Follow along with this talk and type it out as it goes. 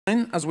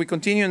as we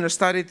continue in our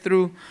study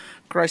through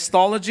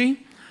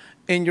Christology.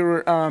 In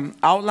your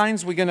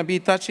outlines, we're going to be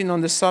touching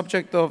on the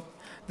subject of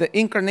the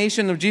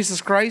incarnation of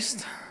Jesus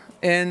Christ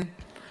and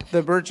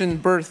the virgin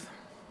birth.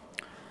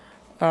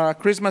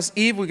 Christmas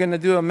Eve, we're going to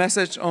do a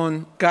message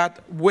on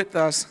God with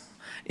us,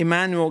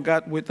 Emmanuel,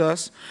 God with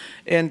us.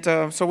 And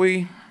so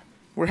we're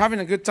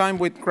having a good time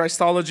with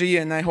Christology,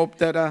 and I hope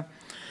that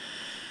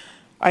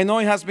I know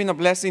it has been a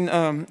blessing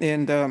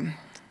and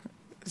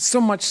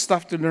so much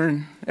stuff to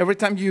learn. Every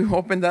time you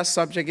open that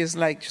subject, it's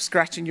like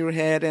scratching your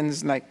head, and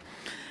it's like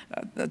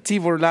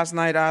Tibor last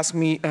night asked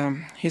me,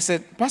 he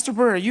said, Pastor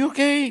Burr, are you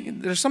okay?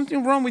 There's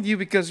something wrong with you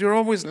because you're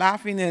always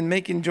laughing and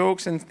making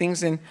jokes and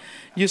things, and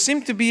you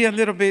seem to be a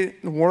little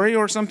bit worried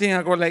or something.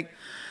 I go like,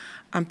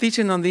 I'm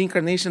teaching on the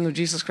incarnation of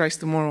Jesus Christ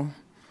tomorrow.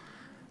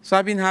 So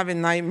I've been having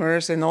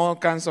nightmares and all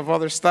kinds of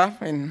other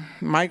stuff and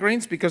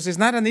migraines because it's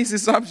not an easy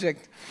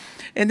subject.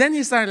 And then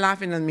he started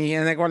laughing at me,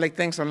 and I go like,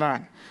 thanks a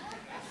lot.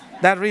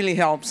 That really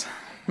helps.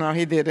 No,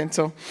 he didn't.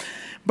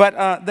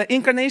 But the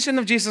incarnation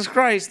of Jesus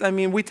Christ, I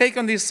mean, we take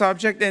on this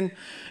subject,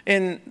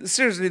 and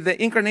seriously,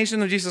 the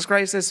incarnation of Jesus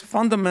Christ is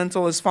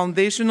fundamental, is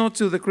foundational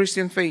to the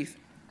Christian faith.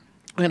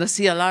 We're going to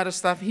see a lot of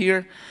stuff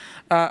here.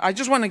 I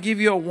just want to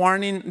give you a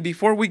warning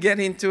before we get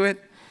into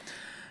it.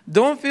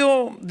 Don't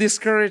feel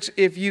discouraged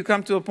if you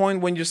come to a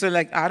point when you say,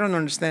 like, I don't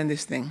understand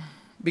this thing,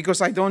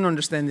 because I don't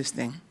understand this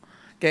thing.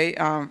 Okay?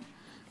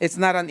 It's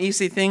not an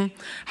easy thing.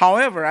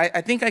 However,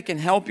 I think I can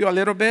help you a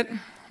little bit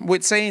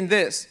with saying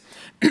this.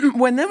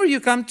 Whenever you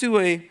come to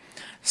a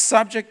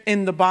subject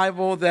in the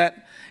Bible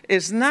that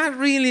is not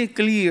really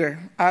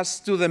clear as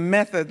to the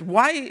method,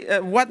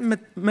 what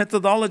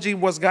methodology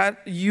was God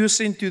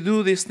using to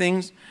do these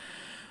things,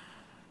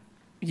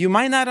 you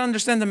might not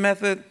understand the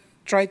method.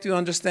 Try to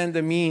understand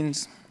the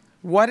means.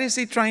 What is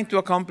he trying to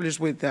accomplish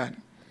with that?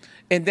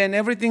 And then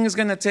everything is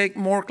going to take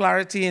more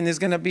clarity, and it's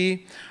going to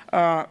be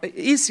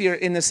easier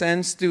in a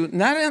sense to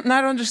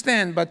not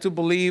understand, but to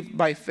believe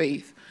by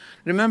faith.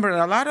 Remember,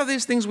 a lot of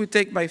these things we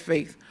take by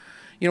faith.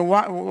 You know,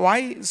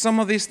 why some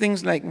of these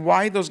things, like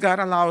why does God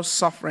allow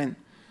suffering?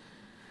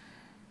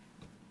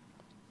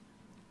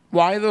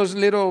 Why those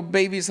little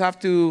babies have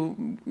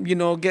to,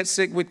 get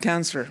sick with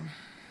cancer?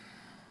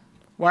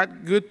 Why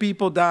good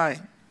people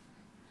die?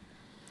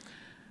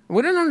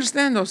 We don't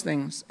understand those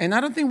things, and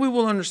I don't think we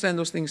will understand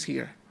those things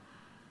here.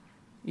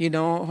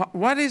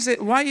 What is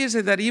it? Why is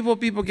it that evil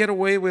people get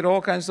away with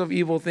all kinds of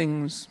evil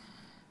things?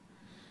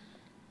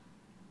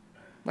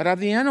 But at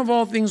the end of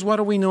all things, what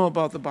do we know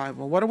about the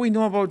Bible? What do we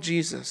know about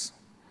Jesus?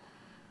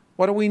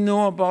 What do we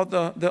know about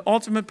the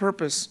ultimate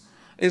purpose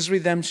is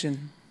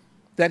redemption?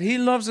 That he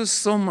loves us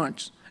so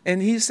much.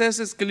 And he says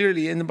it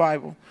clearly in the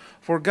Bible.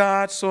 For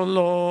God so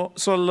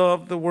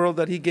loved the world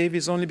that he gave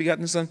his only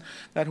begotten Son,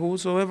 that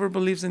whosoever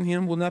believes in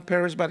him will not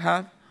perish but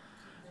have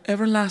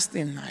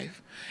everlasting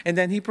life. And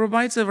then he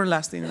provides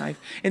everlasting life.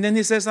 And then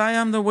he says, I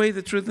am the way,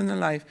 the truth, and the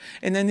life.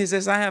 And then he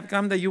says, I have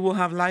come that you will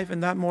have life,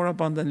 and that more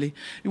abundantly.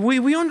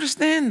 We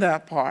understand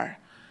that part.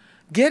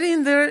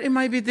 Getting there, it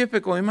might be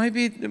difficult. It might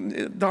be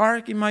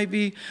dark. It might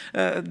be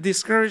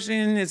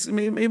discouraging.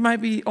 It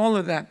might be all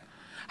of that.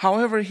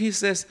 However, he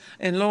says,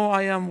 and lo,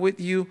 I am with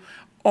you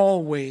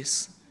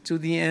always to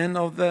the end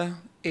of the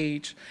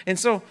age. And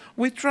so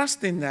we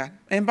trust in that.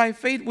 And by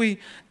faith, we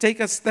take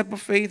a step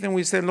of faith and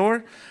we say,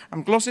 Lord,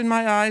 I'm closing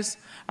my eyes.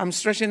 I'm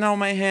stretching out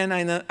my hand.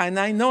 And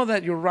I know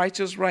that your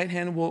righteous right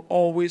hand will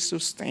always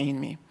sustain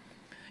me.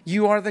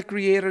 You are the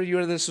creator.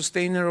 You're the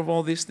sustainer of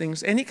all these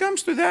things. And it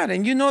comes to that.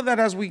 And you know that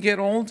as we get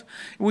old,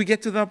 we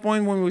get to that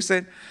point when we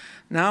say,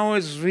 now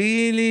it's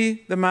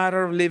really the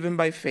matter of living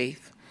by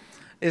faith.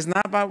 It's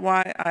not about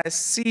what I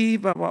see,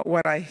 but about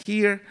what I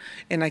hear,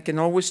 and I can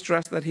always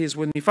trust that he is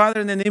with me. Father,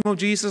 in the name of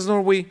Jesus,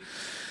 Lord, we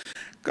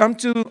come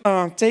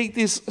to take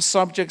these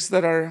subjects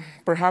that are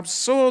perhaps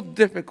so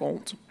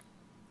difficult,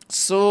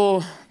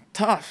 so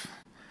tough,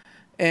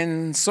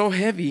 and so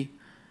heavy.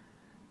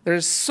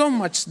 There's so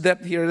much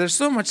depth here. There's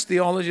so much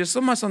theology,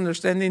 so much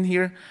understanding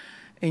here,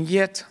 and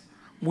yet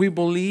we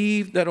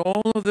believe that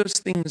all of those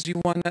things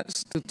you want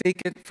us to take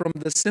it from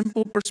the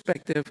simple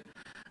perspective.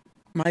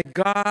 My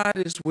God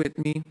is with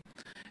me,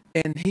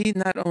 and he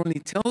not only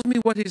tells me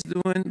what he's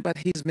doing, but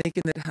he's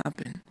making it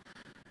happen.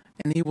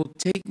 And he will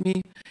take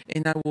me,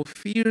 and I will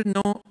fear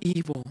no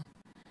evil.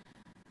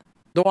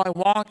 Though I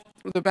walk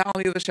through the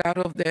valley of the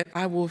shadow of death,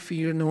 I will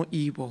fear no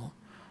evil.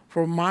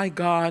 For my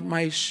God,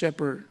 my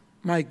shepherd,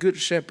 my good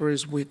shepherd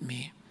is with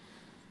me,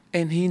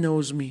 and he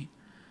knows me.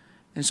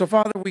 And so,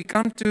 Father, we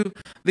come to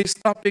these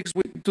topics,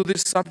 to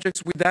these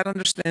subjects with that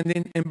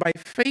understanding. And by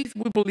faith,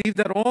 we believe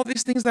that all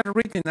these things that are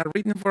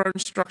written for our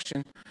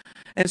instruction.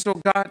 And so,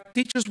 God,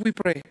 teach us, we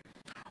pray.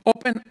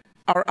 Open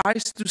our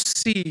eyes to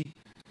see.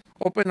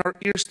 Open our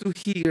ears to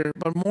hear.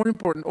 But more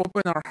important,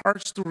 open our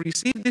hearts to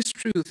receive this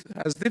truth,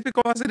 as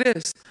difficult as it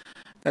is,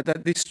 that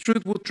this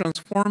truth will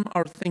transform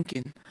our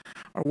thinking,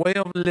 our way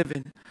of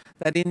living,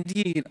 that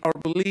indeed our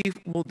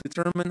belief will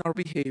determine our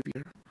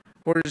behavior.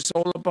 For it is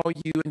all about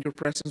you and your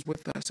presence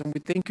with us. And we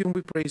thank you and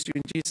we praise you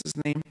in Jesus'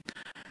 name.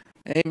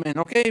 Amen.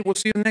 Okay, we'll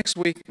see you next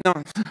week.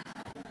 No.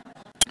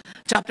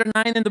 chapter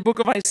 9 in the book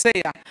of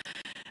Isaiah.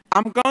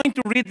 I'm going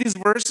to read this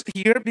verse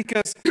here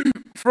because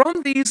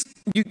from these,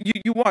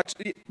 you watch,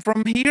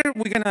 from here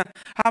we're going to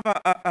have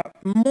a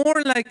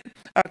more like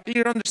a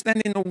clear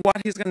understanding of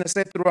what he's going to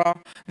say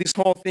throughout this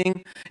whole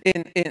thing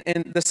in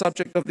the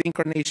subject of the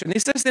incarnation.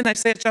 It says in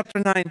Isaiah chapter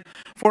 9,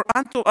 "For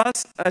unto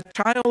us a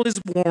child is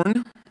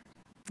born."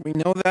 We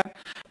know that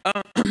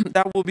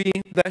that will be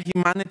the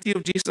humanity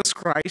of Jesus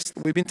Christ.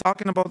 We've been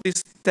talking about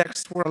this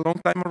text for a long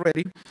time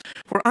already.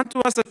 "For unto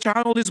us a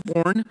child is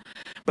born,"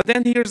 but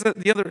then here's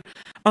the other,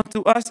 "unto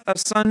us a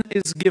son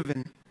is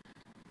given,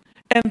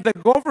 and the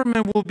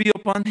government will be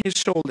upon his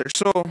shoulders."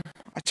 So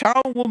a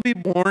child will be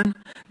born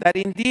that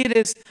indeed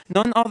is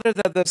none other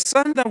than the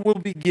son that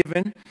will be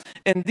given.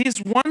 And this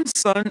one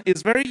son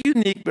is very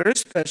unique, very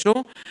special,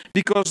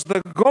 because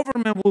the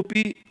government will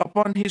be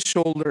upon his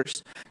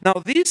shoulders. Now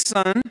this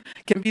son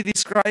can be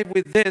described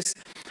with this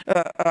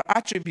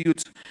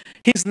attributes.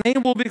 His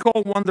name will be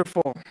called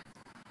Wonderful.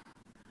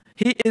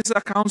 He is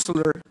a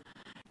counselor,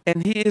 and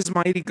he is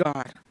mighty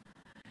God.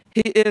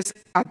 He is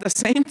at the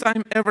same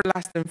time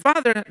everlasting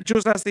Father,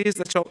 just as he is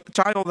the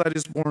child that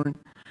is born,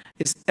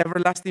 is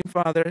everlasting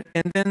Father.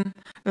 And then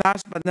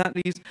last but not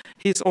least,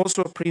 he's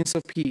also a Prince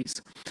of Peace.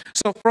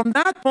 So from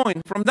that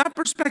point, from that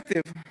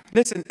perspective,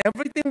 listen,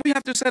 everything we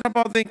have to say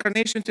about the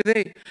incarnation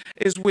today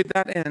is with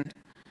that end.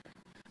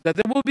 That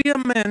there will be a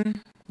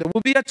man, there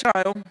will be a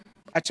child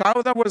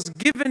that was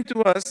given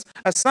to us,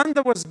 a son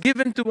that was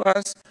given to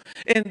us,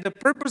 and the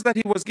purpose that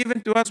he was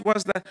given to us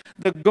was that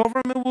the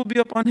government will be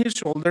upon his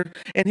shoulder,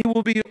 and he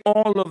will be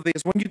all of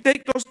this. When you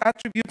take those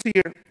attributes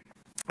here,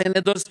 and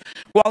those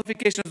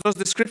qualifications, those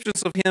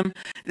descriptions of him,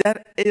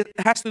 that it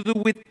has to do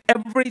with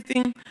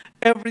everything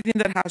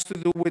that has to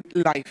do with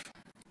life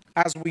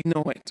as we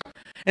know it.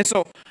 And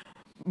so,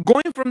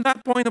 going from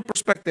that point of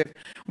perspective,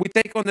 we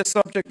take on the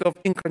subject of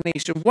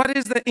incarnation. What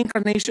is the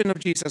incarnation of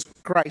Jesus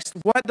Christ?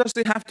 What does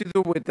it have to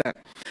do with that?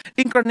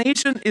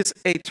 Incarnation is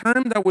a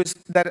term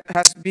that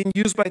has been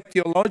used by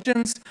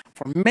theologians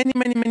for many,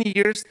 many, many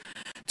years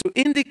to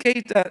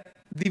indicate that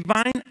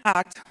divine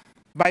act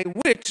by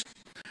which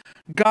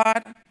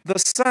God, the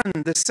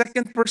Son, the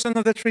second person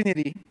of the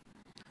Trinity,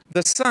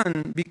 the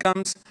Son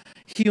becomes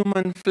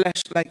human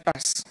flesh like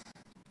us.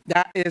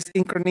 That is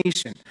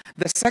incarnation.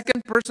 The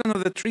second person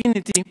of the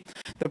Trinity,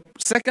 the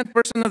second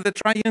person of the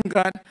triune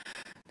God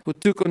who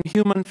took on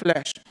human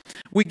flesh.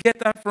 We get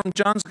that from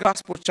John's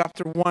Gospel,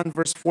 chapter 1,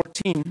 verse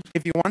 14.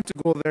 If you want to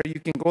go there, you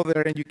can go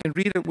there and you can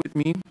read it with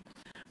me.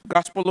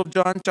 Gospel of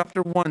John,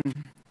 chapter 1.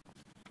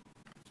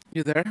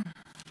 You there?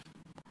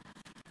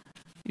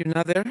 You're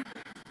not there?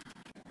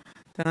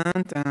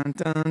 Dun, dun,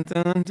 dun,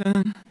 dun,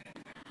 dun.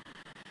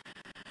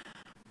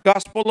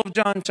 Gospel of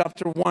John,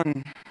 chapter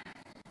 1.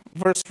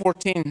 Verse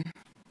 14,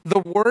 the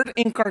word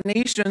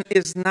incarnation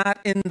is not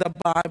in the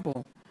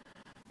Bible,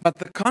 but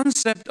the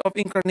concept of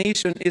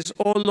incarnation is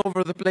all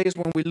over the place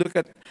when we look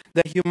at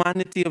the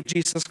humanity of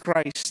Jesus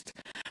Christ.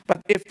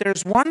 But if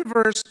there's one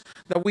verse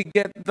that we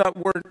get that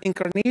word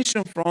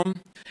incarnation from,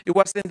 it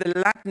was in the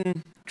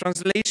Latin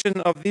translation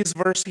of this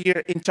verse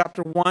here in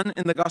chapter 1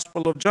 in the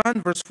Gospel of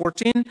John, verse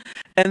 14,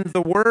 and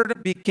the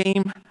word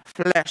became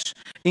flesh.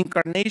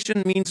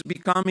 Incarnation means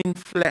becoming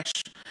flesh.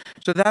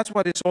 So that's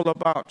what it's all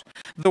about.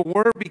 The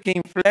word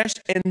became flesh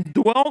and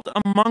dwelt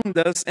among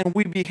us, and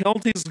we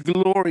beheld his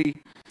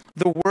glory.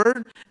 The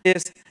word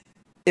is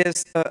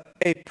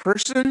a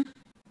person,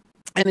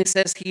 and it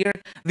says here,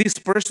 this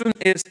person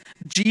is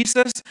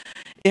Jesus,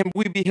 and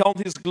we beheld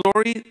his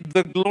glory.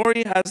 The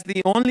glory as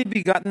the only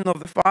begotten of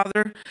the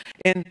Father,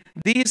 and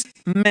this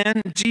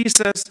man,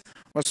 Jesus,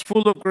 was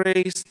full of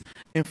grace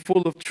and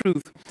full of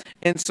truth.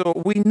 And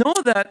so we know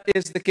that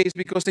is the case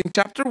because in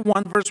chapter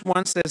 1, verse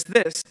 1 says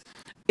this,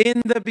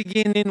 in the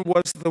beginning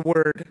was the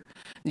Word.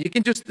 You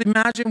can just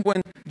imagine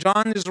when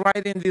John is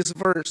writing this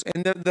verse,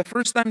 and the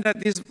first time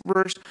that this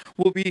verse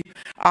will be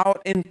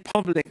out in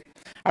public,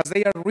 as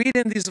they are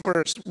reading this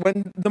verse,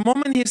 when the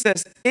moment he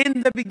says,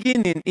 in the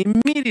beginning,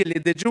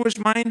 immediately the Jewish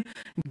mind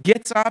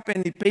gets up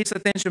and it pays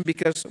attention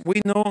because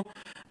we know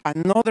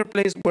another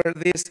place where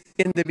this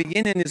in the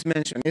beginning is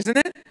mentioned, isn't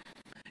it?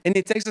 And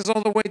it takes us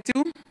all the way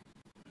to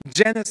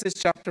Genesis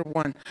chapter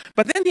 1.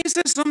 But then he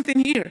says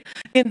something here.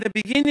 In the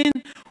beginning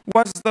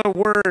was the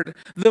Word.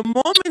 The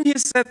moment he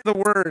said the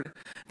word,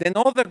 then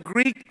all the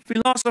Greek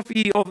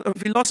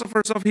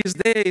philosophers of his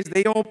days,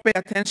 they all pay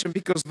attention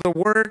because the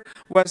word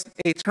was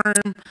a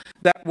term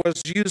that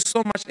was used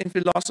so much in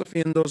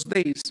philosophy in those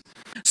days.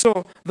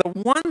 So the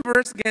one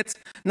verse gets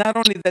not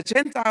only the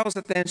Gentiles'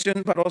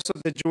 attention, but also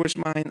the Jewish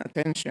mind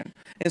attention.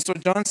 And so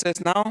John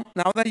says, now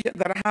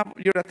that I have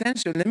your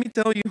attention, let me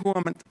tell you who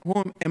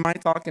am I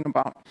talking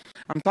about.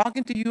 I'm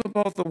talking to you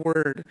about the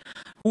Word.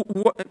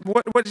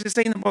 What is he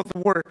saying about the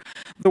Word?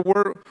 The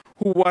Word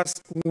who was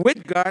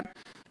with God.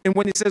 And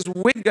when it says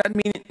with God,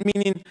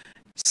 meaning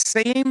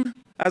same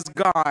as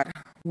God,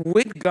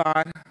 with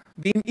God,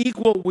 being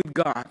equal with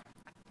God.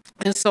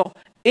 And so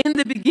In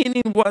the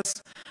beginning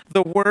was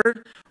the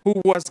Word,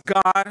 who was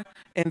God,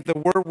 and the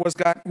Word was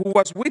God, who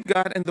was with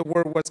God, and the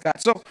Word was God.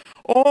 So,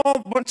 all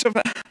bunch of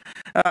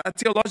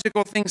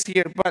theological things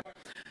here, but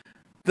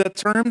the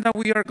term that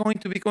we are going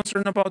to be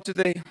concerned about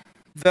today,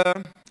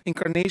 the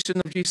incarnation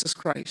of Jesus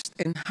Christ,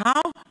 and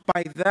how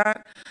by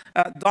that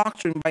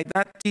doctrine, by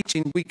that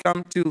teaching, we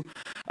come to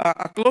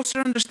a closer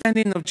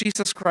understanding of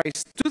Jesus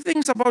Christ. Two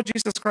things about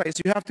Jesus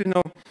Christ. You have to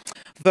know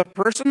the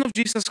person of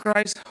Jesus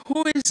Christ.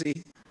 Who is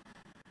he?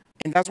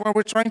 And that's what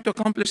we're trying to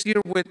accomplish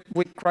here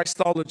with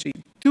Christology.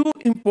 Two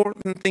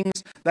important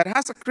things that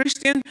as a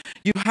Christian,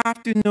 you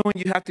have to know,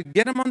 and you have to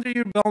get them under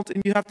your belt,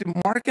 and you have to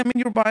mark them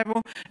in your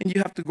Bible, and you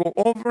have to go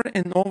over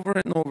and over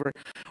and over.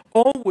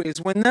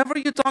 Always, whenever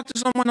you talk to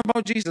someone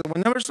about Jesus,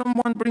 whenever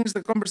someone brings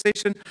the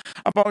conversation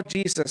about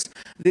Jesus,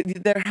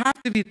 there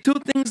have to be two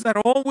things that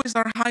always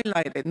are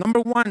highlighted. Number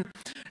one,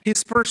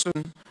 his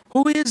person.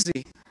 Who is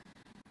he?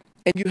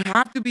 And you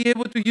have to be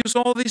able to use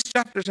all these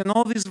chapters and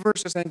all these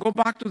verses and go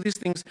back to these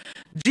things.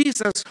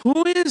 Jesus,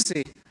 who is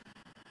he?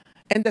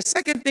 And the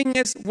second thing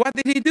is, what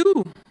did he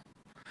do?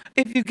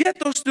 If you get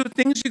those two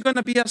things, you're going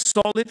to be a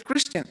solid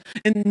Christian.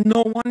 And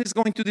no one is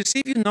going to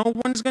deceive you. No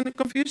one is going to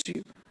confuse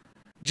you.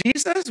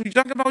 Jesus, we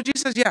talk about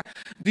Jesus, yeah.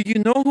 Do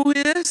you know who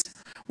he is?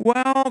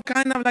 Well,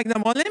 kind of like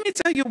that. Well, let me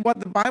tell you what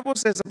the Bible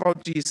says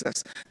about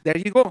Jesus. There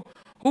you go.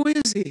 Who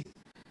is he?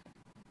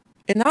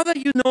 And now that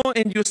you know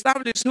and you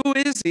establish who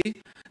is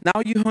he, now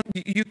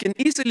you can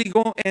easily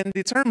go and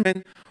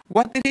determine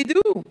what did he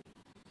do.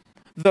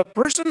 The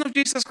person of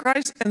Jesus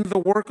Christ and the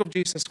work of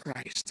Jesus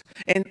Christ.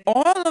 And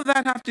all of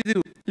that have to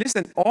do,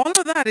 listen, all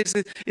of that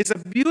is a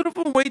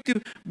beautiful way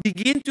to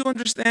begin to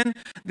understand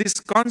this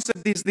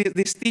concept,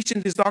 this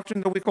teaching, this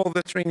doctrine that we call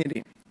the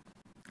Trinity.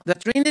 The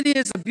Trinity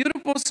is a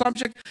beautiful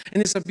subject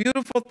and it's a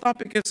beautiful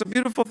topic. It's a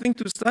beautiful thing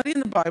to study in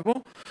the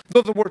Bible,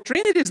 though the word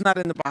Trinity is not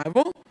in the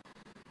Bible.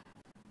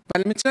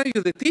 But let me tell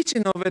you, the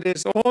teaching of it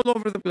is all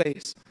over the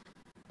place,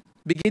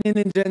 beginning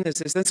in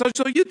Genesis. And so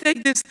you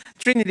take this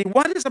Trinity.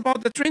 What is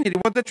about the Trinity?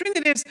 Well, the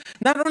Trinity is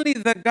not only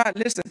that God,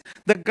 listen,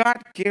 that God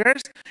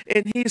cares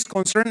and he is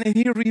concerned and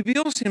he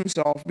reveals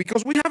himself.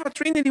 Because we have a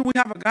Trinity, we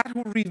have a God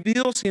who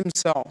reveals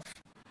himself.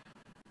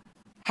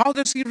 How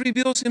does he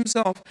reveal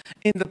himself?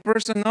 In the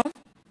person of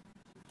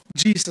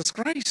Jesus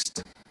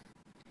Christ.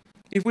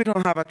 If we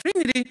don't have a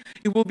Trinity,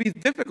 it will be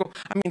difficult.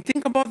 I mean,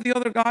 think about the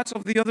other gods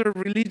of the other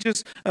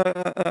religions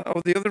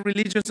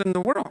in the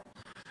world.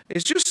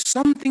 It's just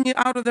something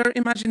out of their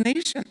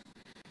imagination.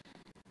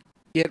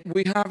 Yet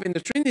we have in the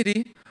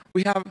Trinity,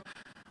 we have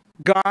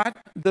God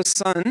the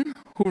Son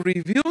who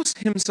reveals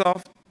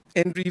himself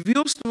and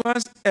reveals to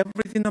us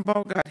everything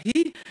about God.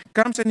 He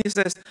comes and he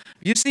says,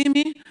 you see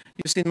me,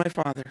 you've seen my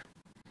Father.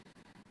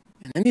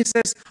 And then he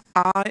says,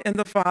 I and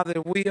the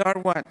Father, we are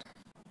what?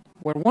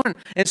 We're one.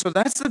 And so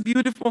that's the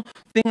beautiful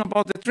thing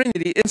about the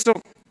Trinity. And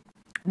so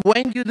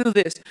when you do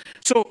this,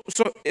 so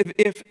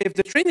if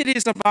the Trinity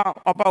is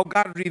about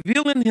God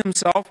revealing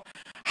himself,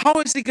 how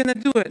is he going to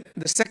do it?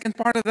 The second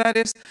part of that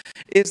is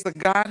the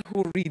God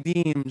who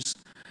redeems.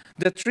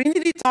 The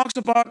Trinity talks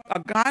about a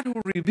God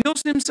who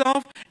reveals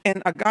himself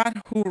and a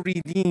God who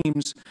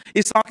redeems.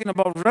 It's talking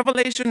about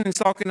revelation, it's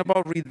talking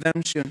about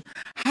redemption.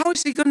 How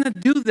is he going to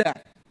do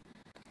that?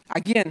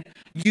 Again,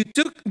 you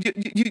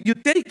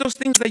take those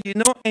things that you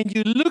know and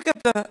you look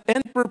at the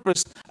end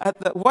purpose,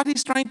 at what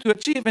he's trying to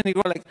achieve, and you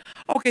go like,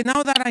 okay,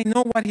 now that I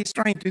know what he's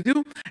trying to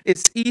do,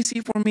 it's easy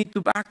for me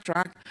to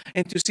backtrack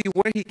and to see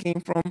where he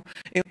came from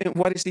and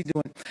what is he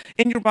doing.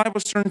 In your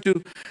Bibles, turn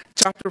to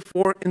chapter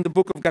 4 in the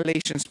book of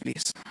Galatians,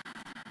 please.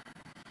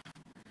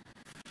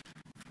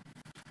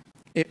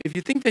 If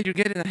you think that you're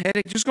getting a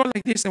headache, just go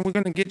like this and we're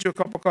going to get you a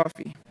cup of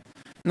coffee.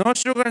 No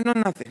sugar, no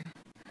nothing.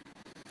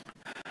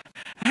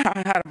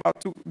 I had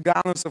about 2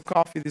 gallons of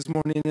coffee this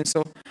morning, and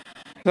so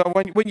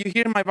when you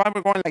hear my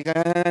Bible going like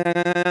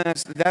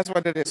that's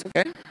what it is,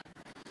 okay?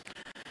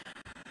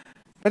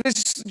 But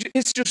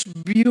it's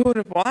just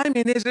beautiful. I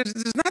mean, there's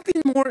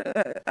nothing more.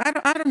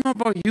 I don't know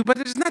about you, but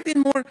there's nothing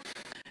more.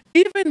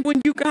 Even when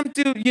you come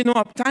to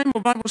a time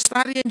of Bible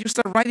study and you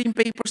start writing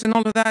papers and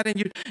all of that, and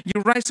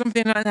you write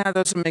something that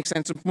doesn't make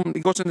sense, boom,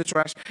 it goes in the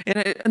trash.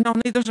 And no,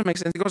 it doesn't make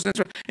sense. It goes in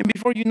the trash. And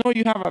before you know,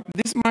 you have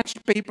this much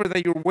paper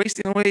that you're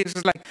wasting away. It's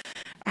just like,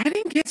 I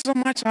didn't get so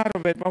much out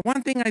of it. But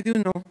one thing I do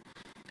know,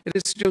 it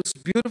is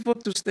just beautiful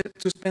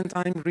to spend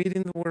time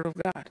reading the Word of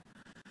God.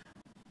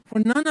 For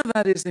none of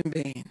that is in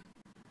vain.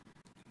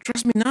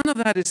 Trust me, none of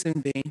that is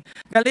in vain.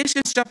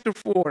 Galatians chapter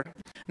 4.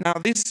 Now,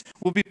 this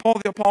will be Paul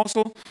the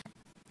Apostle.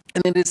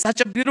 And in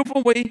such a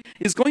beautiful way,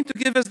 is going to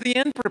give us the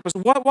end purpose.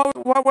 What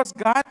was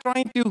God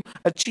trying to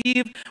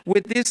achieve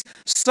with this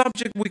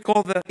subject we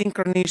call the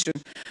Incarnation?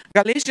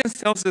 Galatians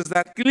tells us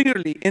that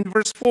clearly in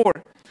verse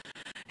 4.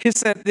 He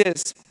said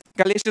this,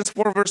 Galatians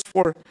 4 verse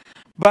 4.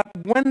 But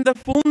when the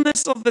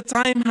fullness of the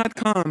time had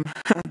come,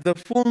 the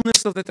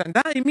fullness of the time,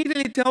 that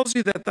immediately tells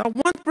you that the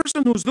one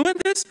person who's doing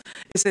this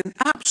is in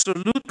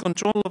absolute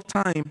control of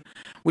time,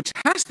 which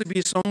has to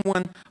be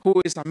someone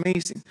who is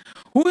amazing.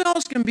 Who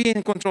else can be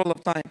in control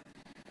of time?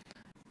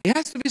 It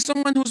has to be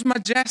someone who's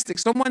majestic,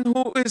 someone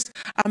who is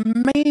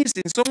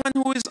amazing, someone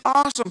who is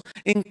awesome,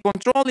 in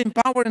control, in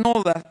power, and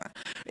all that.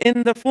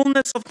 In the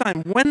fullness of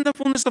time, when the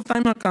fullness of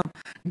time will come,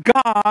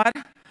 God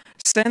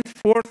sent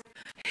forth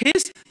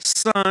his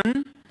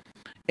Son,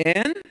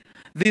 and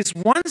this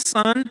one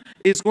Son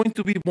is going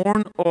to be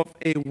born of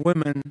a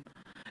woman.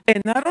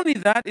 And not only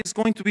that, it's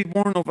going to be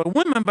born of a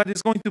woman, but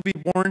it's going to be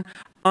born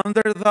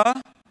under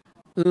the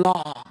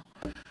law.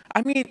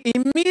 I mean,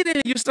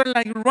 immediately you start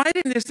like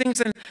writing these things,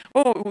 and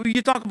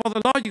you talk about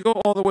the law, you go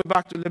all the way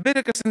back to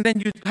Leviticus, and then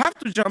you have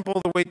to jump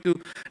all the way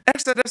to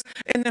Exodus,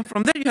 and then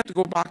from there you have to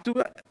go back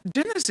to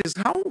Genesis.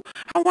 How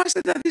was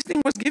it that this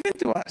thing was given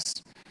to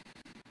us?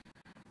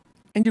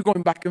 And you're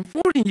going back and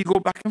forth, and you go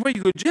back and forth.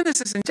 You go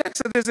Genesis and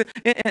Exodus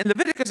and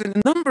Leviticus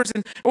and Numbers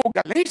and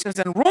Galatians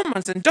and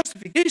Romans and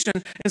justification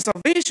and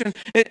salvation.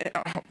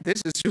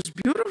 This is just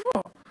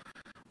beautiful.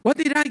 What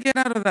did I get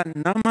out of that?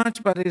 Not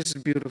much, but it is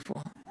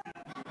beautiful.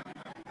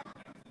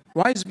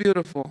 Why is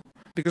beautiful?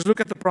 Because look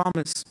at the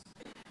promise.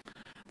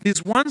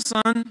 This one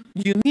Son,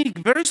 unique,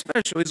 very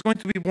special, is going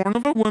to be born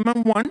of a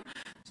woman, 1.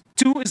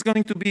 2 is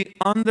going to be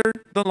under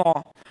the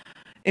law.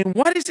 And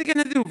what is he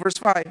going to do? Verse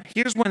 5.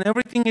 Here's when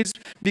everything is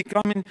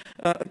becoming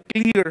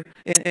clear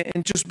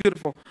and just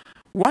beautiful.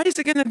 Why is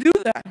he going to do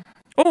that?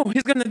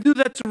 He's going to do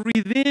that to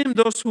redeem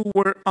those who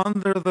were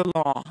under the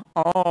law.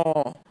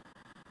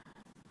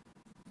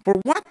 For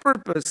what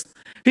purpose?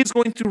 He's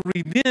going to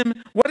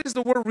redeem. What is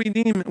the word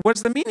redeem?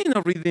 What's the meaning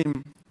of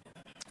redeem?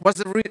 What's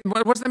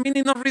the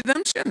meaning of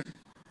redemption?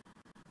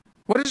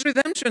 What is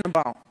redemption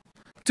about?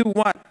 To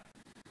what?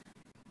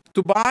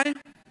 To buy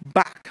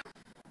back.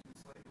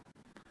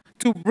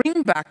 To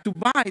bring back, to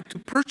buy, to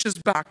purchase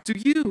back to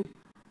you.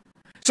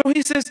 So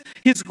he says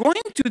he's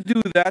going to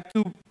do that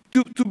to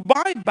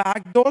buy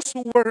back those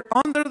who were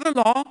under the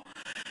law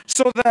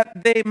so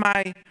that they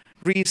might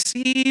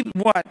receive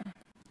what?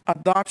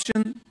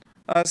 Adoption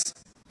as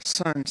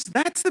sons.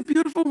 That's the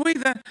beautiful way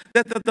that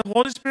the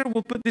Holy Spirit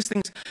will put these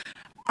things.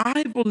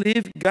 I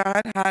believe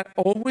God had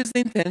always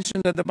the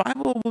intention that the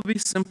Bible will be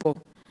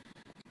simple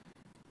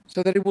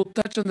so that it will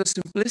touch on the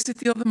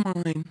simplicity of the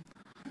mind,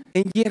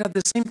 and yet at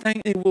the same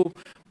time it will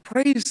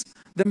praise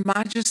the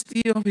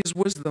majesty of his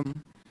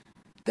wisdom,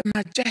 the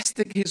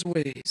majestic his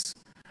ways,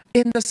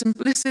 in the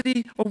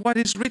simplicity of what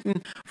is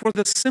written, for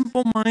the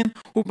simple mind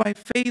who by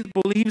faith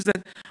believes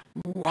that,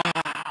 wow,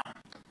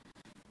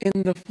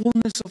 in the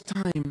fullness of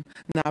time,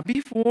 not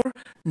before,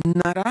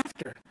 not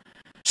after.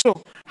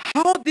 So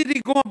how did he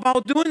go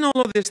about doing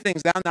all of these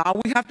things? Now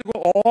we have to go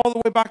all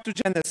the way back to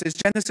Genesis.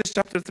 Genesis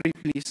chapter 3,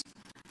 please.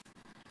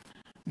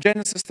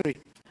 Genesis 3.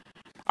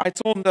 I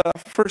told the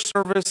first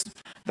service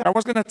that I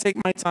was going to take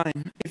my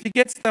time. If it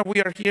gets that we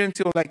are here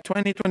until like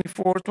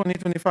 2024,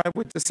 2025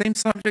 with the same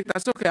subject,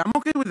 that's okay. I'm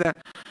okay with that.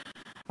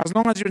 As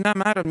long as you're not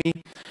mad at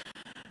me.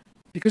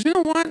 Because you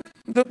know what?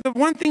 The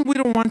one thing we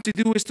don't want to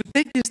do is to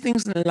take these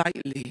things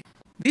lightly.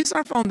 These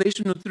are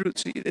foundational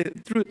truths.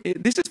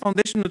 This is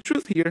foundational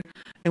truth here,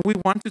 and we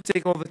want to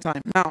take all the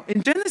time. Now,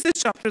 in Genesis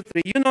chapter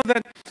 3, you know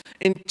that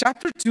in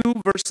chapter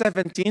 2, verse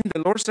 17,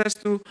 the Lord says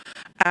to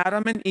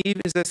Adam and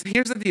Eve, he says,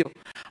 here's the deal.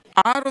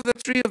 Out of the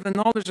tree of the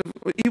knowledge of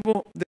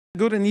evil, the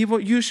good and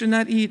evil, you should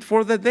not eat. For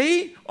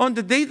on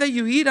the day that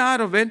you eat out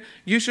of it,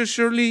 you should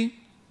surely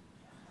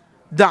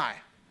die.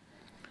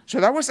 So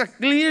that was a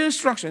clear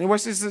instruction. It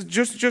was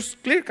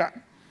just clear cut.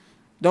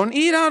 Don't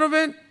eat out of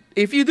it.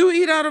 If you do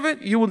eat out of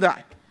it, you will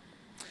die.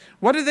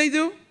 What did they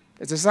do?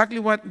 It's exactly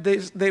what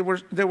they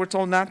were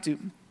told not to.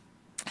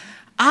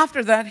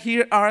 After that,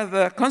 here are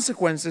the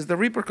consequences, the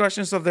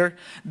repercussions of their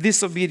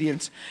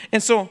disobedience.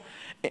 And so,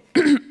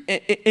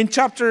 in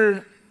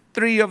chapter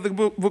 3 of the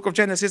book of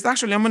Genesis,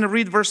 actually, I'm going to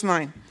read verse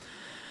 9.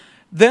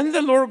 Then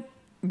the Lord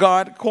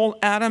God called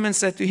Adam and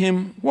said to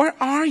him, "Where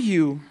are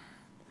you?"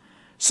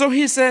 So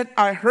he said,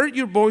 "I heard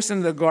your voice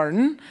in the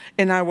garden,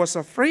 and I was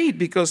afraid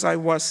because I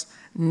was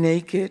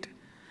naked,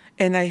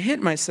 and I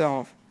hid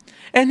myself."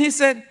 And he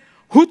said,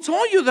 "Who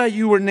told you that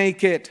you were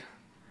naked?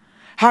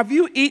 Have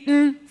you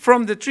eaten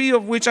from the tree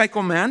of which I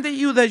commanded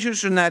you that you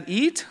should not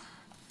eat?"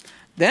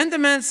 Then the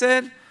man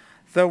said,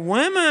 "The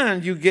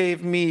woman you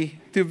gave me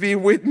to be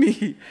with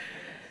me,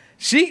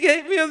 she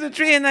gave me of the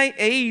tree and I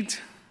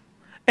ate."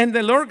 And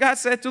the Lord God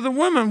said to the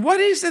woman, "What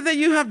is it that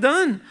you have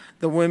done?"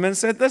 The woman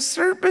said, "The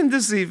serpent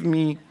deceived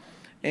me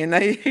and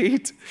I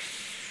ate."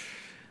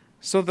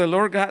 So the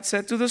Lord God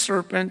said to the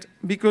serpent,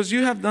 "Because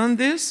you have done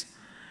this,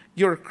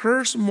 you're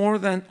cursed more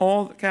than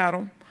all the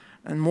cattle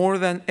and more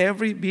than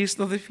every beast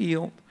of the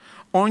field.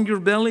 On your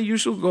belly you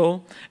shall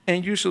go,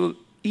 and you shall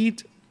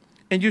eat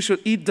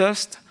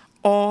dust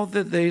all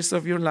the days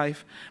of your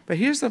life." But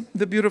here's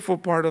the beautiful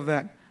part of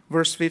that,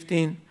 verse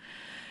 15.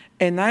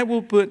 "And I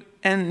will put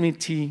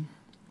enmity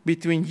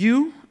between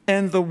you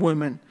and the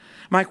woman."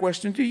 My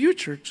question to you,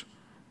 church,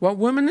 what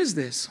woman is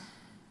this?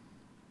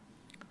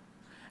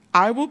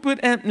 I will put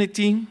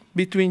enmity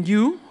between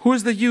you. Who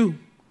is the you?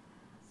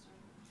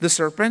 The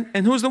serpent.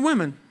 And who's the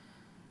woman?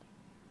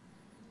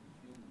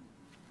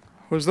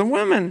 Who's the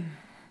woman?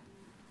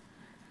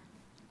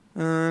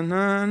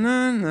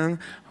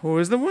 Who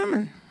is the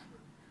woman?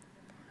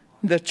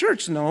 The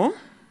church, no.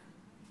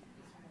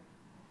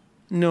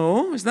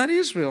 No, it's not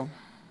Israel.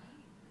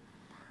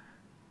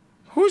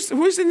 Who's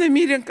in the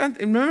immediate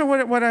context?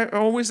 Remember what I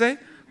always say?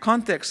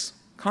 Context,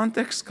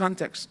 context,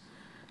 context.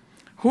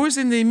 Who is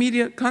in the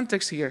immediate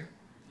context here?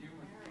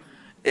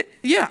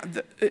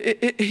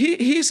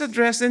 He's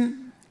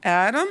addressing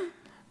Adam,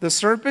 the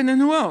serpent,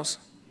 and who else?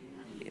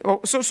 Oh,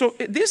 so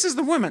this is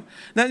the woman.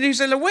 Now you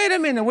say, wait a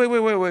minute,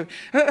 wait.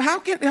 How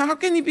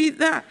can he be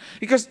that?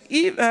 Because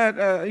Eve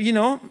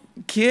had,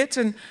 kids,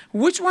 and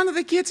which one of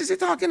the kids is he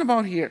talking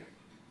about here?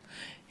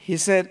 He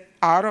said,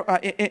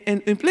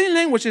 in plain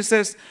language, it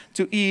says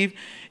to Eve,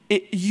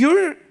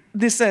 your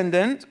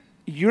descendant,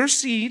 your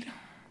seed,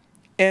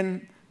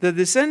 and the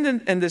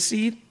descendant and the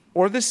seed,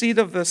 or the seed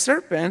of the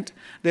serpent,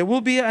 there will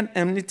be an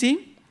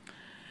enmity.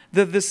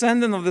 The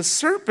descendant of the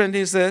serpent,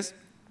 he says,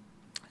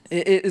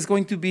 is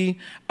going to be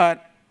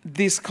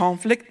this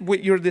conflict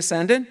with your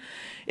descendant.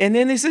 And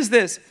then he says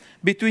this,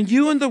 between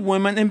you and the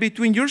woman, and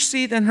between your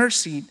seed and her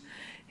seed,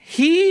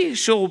 he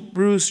shall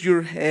bruise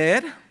your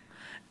head,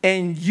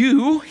 and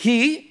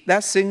he,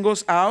 that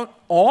singles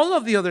out all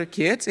of the other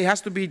kids. It has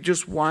to be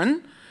just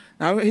one.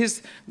 Now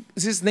he's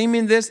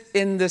naming this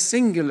in the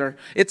singular.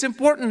 It's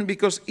important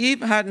because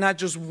Eve had not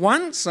just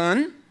one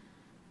son.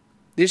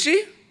 Did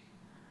she?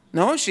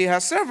 No, she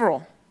has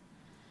several.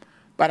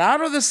 But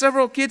out of the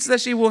several kids that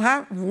she will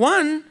have,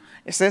 one,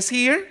 it says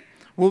here,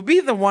 will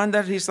be the one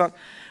that he thought.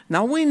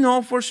 Now we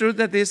know for sure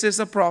that this is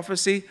a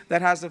prophecy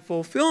that has a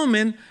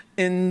fulfillment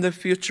in the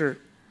future,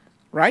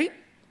 right?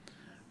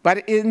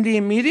 But in the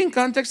immediate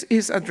context,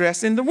 he's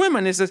addressing the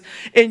women. He says,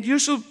 and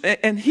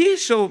he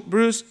shall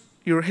bruise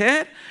your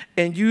head,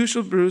 and you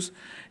shall bruise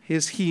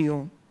his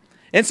heel.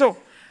 And so,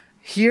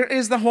 here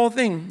is the whole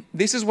thing.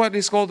 This is what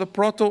is called the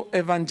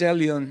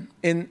proto-evangelion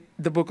in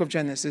the book of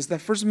Genesis, the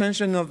first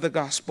mention of the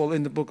gospel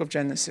in the book of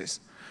Genesis.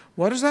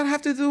 What does that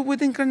have to do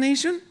with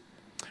incarnation?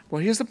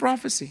 Well, here's the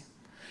prophecy.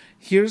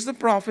 Here's the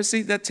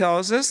prophecy that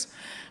tells us,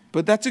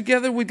 put that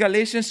together with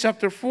Galatians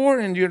chapter 4,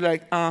 and you're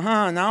like,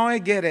 now I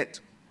get it.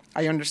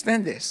 I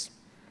understand this.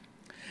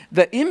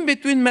 The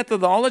in-between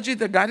methodology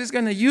that God is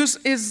going to use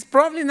is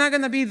probably not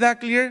going to be that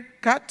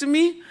clear-cut to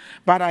me,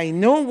 but I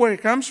know where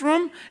it comes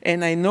from,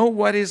 and I know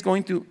what is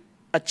going to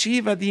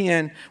achieve at the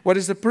end. What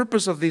is the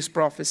purpose of this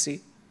prophecy?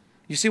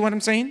 You see what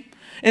I'm saying?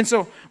 And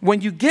so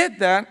when you get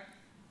that,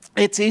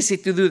 it's easy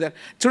to do that.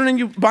 Turn in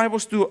your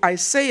Bibles to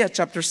Isaiah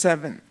chapter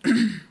 7.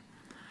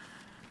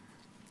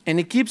 And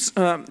it keeps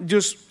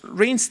just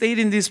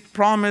reinstating this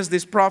promise,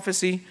 this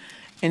prophecy,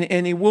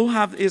 and it will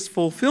have its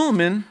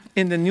fulfillment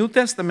in the New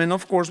Testament,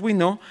 of course, we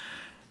know,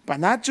 but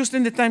not just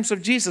in the times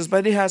of Jesus,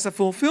 but it has a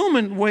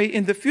fulfillment way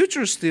in the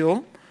future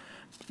still.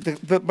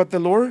 But the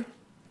Lord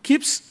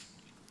keeps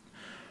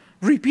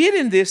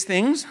repeating these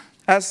things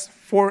as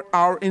for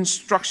our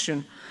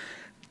instruction.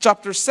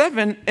 Chapter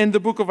 7 in the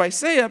book of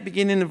Isaiah,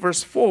 beginning in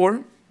verse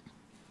 4.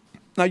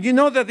 Now, you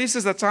know that this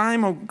is a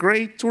time of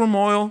great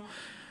turmoil.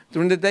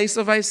 During the days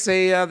of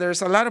Isaiah,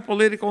 there's a lot of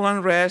political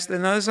unrest,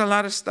 and there's a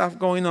lot of stuff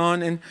going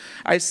on. And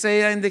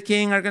Isaiah and the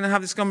king are going to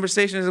have this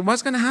conversation.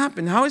 What's going to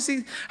happen? How is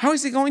he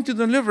going to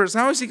deliver us?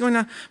 How is he going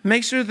to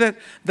make sure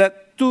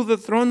that to the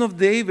throne of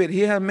David, he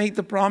had made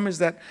the promise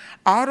that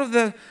out of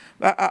the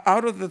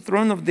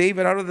throne of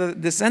David, out of the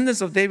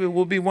descendants of David,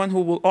 will be one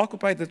who will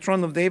occupy the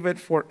throne of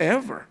David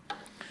forever.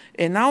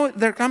 And now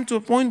there come to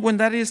a point when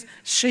that is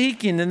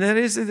shaking and that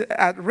is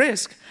at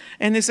risk.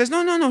 And it says,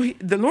 no,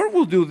 the Lord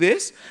will do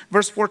this.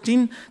 Verse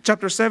 14,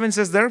 chapter 7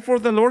 says, therefore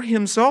the Lord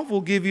himself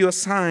will give you a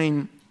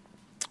sign.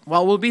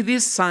 What will be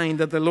this sign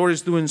that the Lord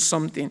is doing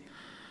something?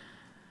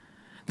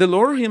 The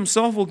Lord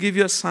himself will give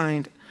you a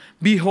sign.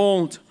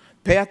 Behold,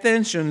 pay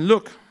attention,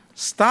 look,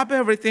 stop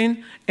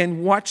everything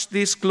and watch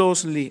this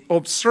closely.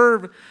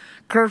 Observe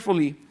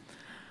carefully.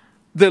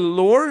 The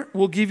Lord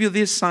will give you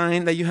this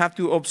sign that you have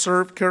to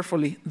observe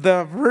carefully.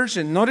 The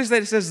virgin, notice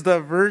that it says, the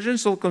virgin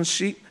shall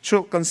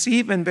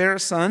conceive and bear a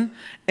son,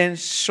 and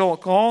shall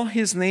call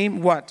his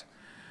name what?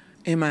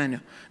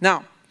 Emmanuel.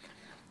 Now,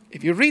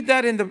 if you read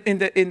that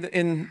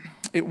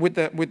with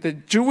the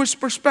Jewish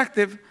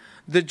perspective,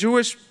 the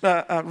Jewish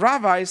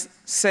rabbis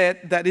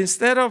said that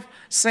instead of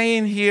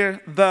saying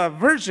here the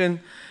virgin,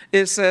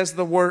 it says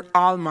the word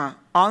Alma.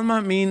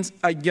 Alma means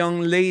a young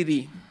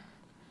lady.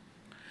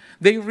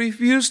 They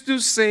refuse to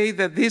say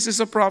that this is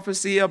a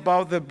prophecy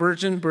about the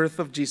virgin birth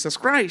of Jesus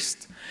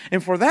Christ.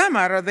 And for that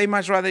matter, they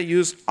much rather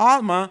use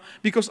Alma,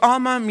 because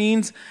Alma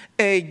means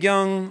a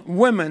young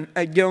woman,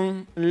 a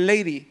young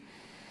lady.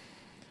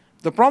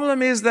 The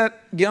problem is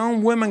that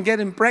young women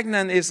getting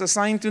pregnant is a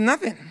sign to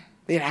nothing.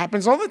 It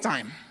happens all the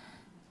time.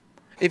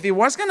 If it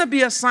was going to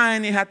be a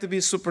sign, it had to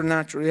be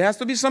supernatural. It has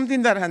to be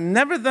something that had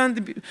never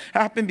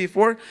happened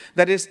before,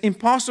 that is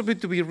impossible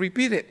to be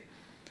repeated.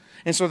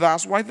 And so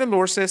that's why the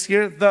Lord says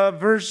here, the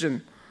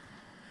virgin.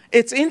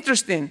 It's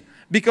interesting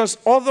because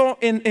although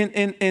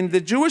in the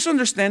Jewish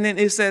understanding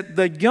it said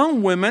the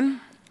young women,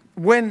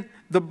 when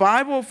the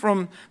Bible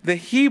from the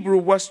Hebrew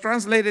was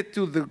translated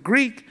to the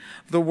Greek,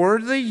 the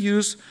word they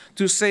use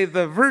to say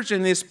the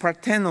virgin is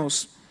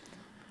parthenos.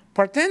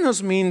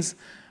 Parthenos means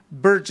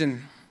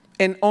virgin,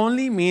 and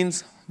only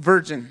means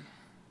virgin.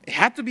 It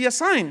had to be a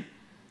sign.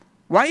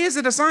 Why is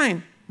it a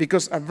sign?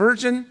 Because a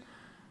virgin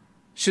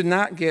should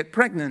not get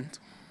pregnant.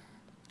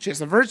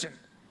 She's a virgin.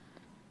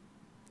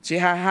 She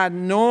had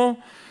no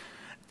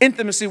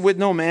intimacy with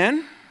no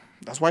man.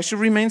 That's why she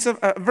remains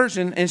a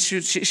virgin, and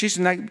she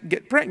should not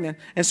get pregnant.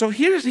 And so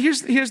here's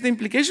the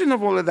implication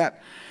of all of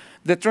that.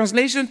 The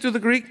translation to the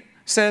Greek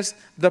says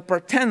the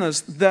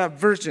parthenos, the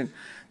virgin.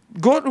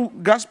 Go to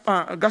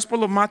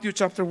Gospel of Matthew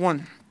chapter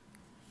 1.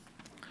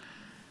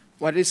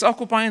 What is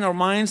occupying our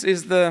minds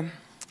is the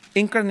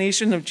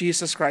incarnation of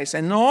Jesus Christ.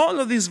 And all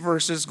of these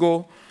verses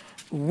go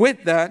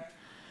with that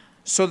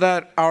so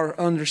that our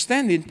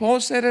understanding, Paul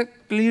said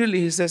it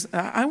clearly, he says,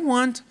 I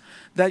want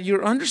that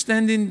your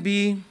understanding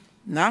be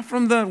not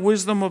from the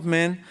wisdom of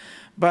men,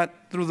 but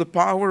through the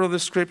power of the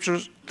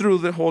Scriptures, through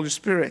the Holy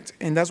Spirit.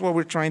 And that's what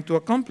we're trying to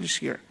accomplish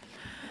here.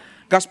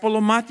 Gospel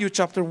of Matthew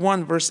chapter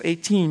 1, verse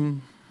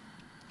 18.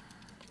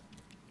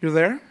 You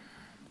there?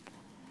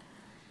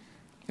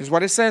 Is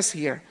what it says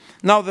here.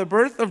 Now the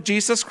birth of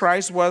Jesus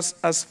Christ was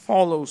as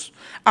follows.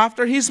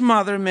 After his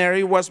mother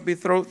Mary was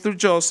betrothed to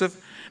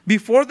Joseph,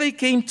 before they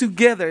came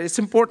together, it's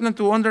important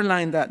to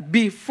underline that,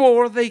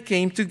 before they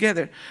came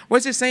together.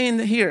 What's it saying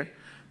here?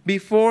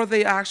 Before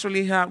they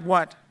actually had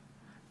what?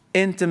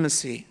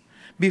 Intimacy.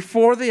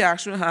 Before they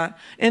actually had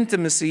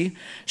intimacy,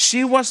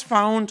 she was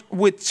found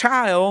with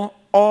child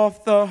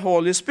of the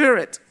Holy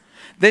Spirit.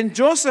 Then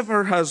Joseph,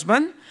 her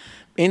husband,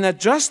 being a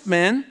just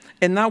man,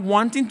 and not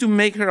wanting to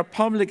make her a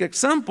public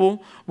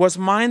example, was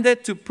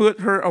minded to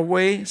put her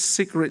away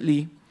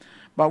secretly.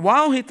 But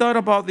while he thought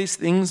about these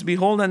things,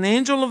 behold, an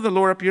angel of the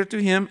Lord appeared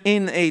to him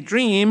in a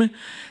dream,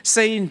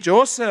 saying,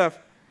 Joseph,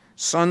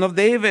 son of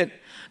David,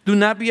 do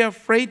not be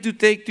afraid to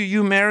take to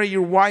you Mary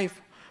your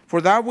wife,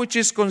 for that which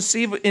is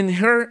conceived in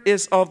her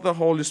is of the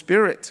Holy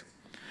Spirit.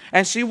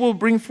 And she will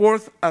bring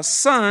forth a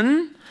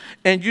son,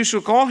 and you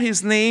shall call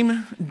his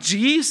name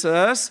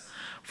Jesus,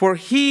 for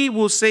he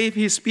will save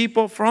his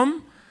people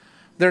from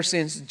their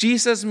sins.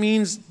 Jesus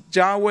means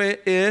Yahweh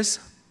is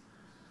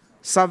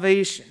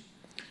salvation.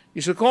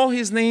 You should call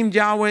his name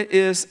Yahweh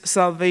is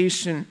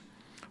salvation,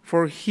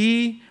 for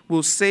he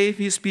will save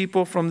his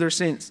people from their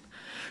sins.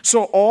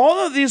 So all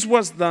of this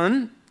was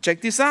done,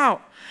 check this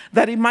out,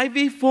 that it might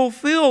be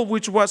fulfilled,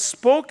 which was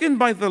spoken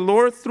by the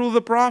Lord through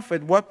the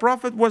prophet. What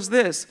prophet was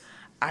this?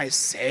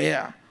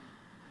 Isaiah.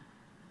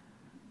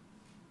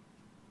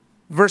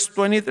 Verse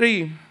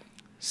 23,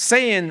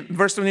 saying,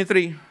 verse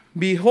 23,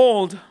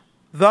 behold,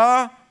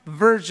 the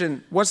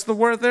virgin. What's the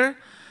word there?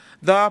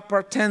 The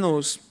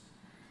parthenos.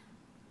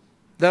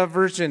 The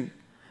virgin.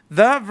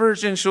 The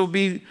virgin shall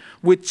be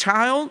with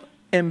child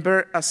and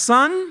bear a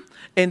son,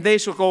 and they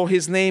shall call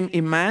his name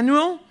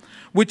Emmanuel,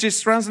 which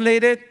is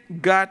translated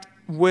God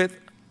with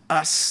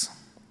us.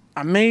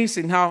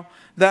 Amazing how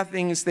that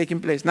thing is taking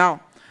place.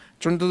 Now,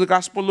 turn to the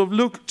Gospel of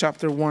Luke,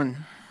 chapter 1.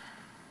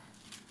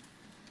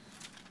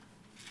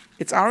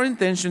 It's our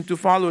intention to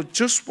follow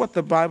just what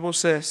the Bible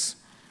says.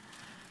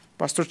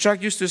 Pastor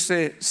Chuck used to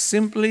say,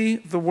 simply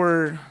the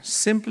Word,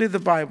 simply the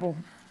Bible.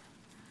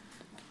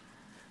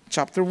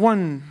 Chapter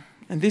 1.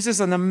 And this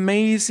is an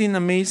amazing,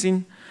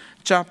 amazing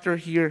chapter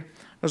here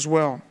as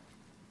well.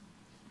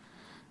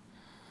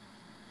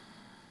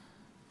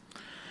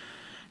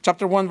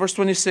 Chapter 1, verse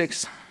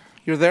 26.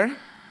 You're there?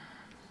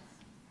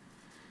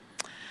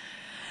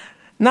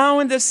 Now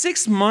in the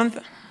 6th month,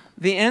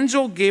 the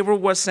angel Gabriel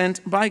was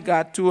sent by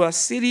God to a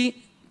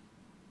city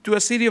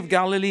of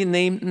Galilee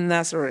named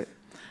Nazareth,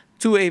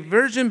 to a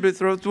virgin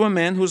betrothed to a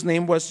man whose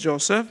name was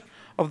Joseph,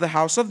 of the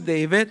house of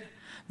David.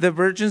 The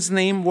virgin's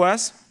name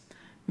was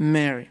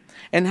Mary.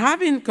 And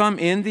having come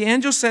in, the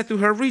angel said to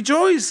her,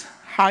 Rejoice,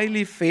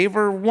 highly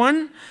favored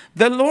one,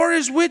 the Lord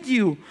is with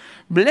you.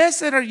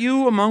 Blessed are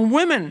you among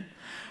women.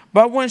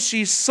 But when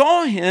she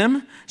saw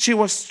him, she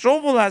was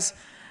troubled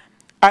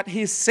at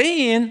his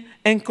saying,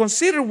 and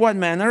considered what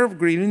manner of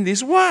greeting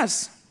this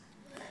was.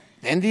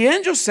 Then the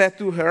angel said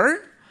to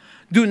her,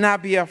 Do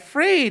not be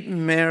afraid,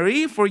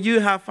 Mary, for you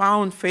have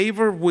found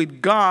favor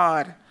with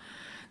God.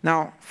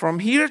 Now, from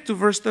here to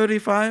verse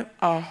 35,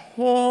 a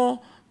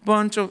whole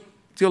bunch of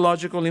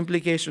theological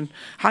implications.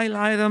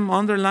 Highlight them,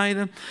 underline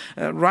them,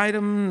 write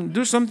them,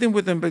 do something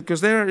with them because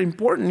they're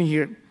important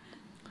here.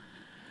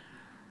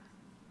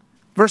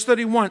 Verse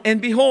 31, And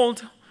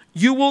behold,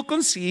 you will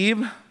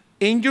conceive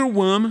in your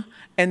womb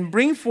and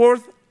bring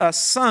forth a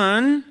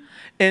son,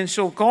 and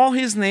shall call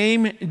his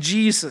name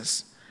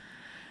Jesus.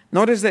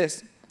 Notice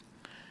this.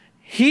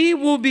 He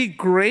will be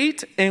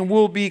great and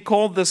will be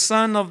called the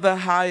Son of the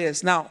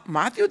Highest. Now,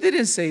 Matthew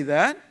didn't say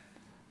that,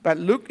 but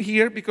look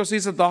here, because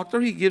he's a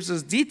doctor, he gives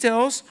us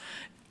details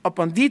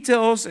upon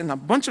details and a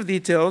bunch of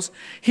details.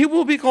 He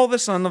will be called the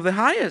Son of the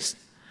Highest.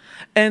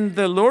 And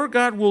the Lord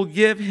God will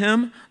give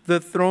him the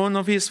throne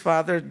of his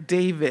father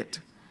David.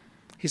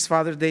 His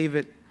father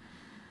David.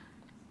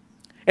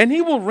 And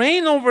he will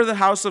reign over the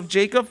house of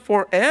Jacob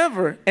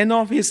forever, and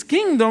of his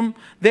kingdom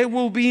there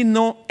will be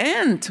no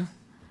end.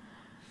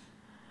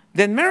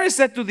 Then Mary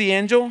said to the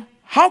angel,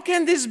 How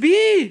can this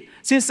be,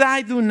 since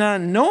I do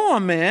not know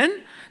a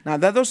man? Now,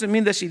 that doesn't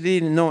mean that she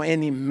didn't know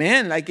any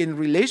men, like in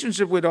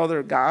relationship with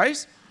other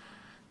guys.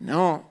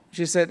 No,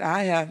 she said,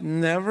 I have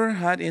never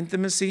had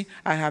intimacy.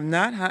 I have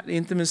not had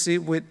intimacy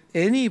with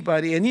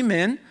anybody, any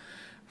men,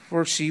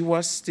 for she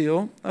was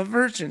still a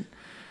virgin.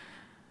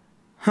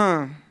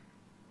 I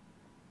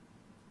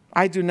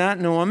do not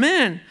know a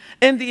man.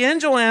 And the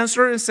angel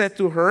answered and said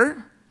to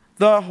her,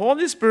 the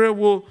Holy Spirit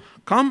will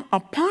come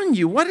upon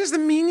you. What is the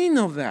meaning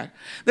of that?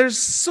 There's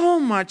so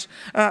much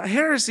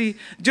heresy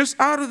just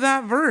out of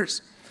that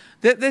verse.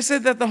 They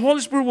said that the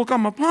Holy Spirit will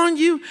come upon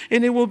you,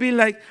 and it will be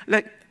like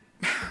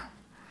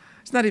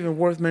it's not even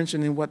worth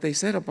mentioning what they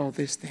said about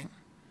this thing.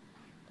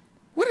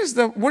 What is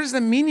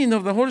the meaning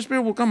of the Holy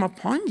Spirit will come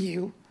upon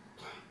you?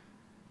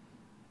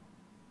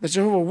 The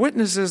Jehovah's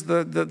Witnesses,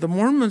 the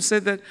Mormons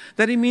said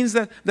that it means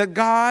that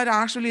God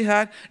actually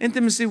had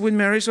intimacy with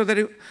Mary, so that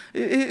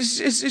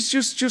it's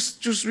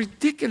just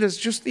ridiculous,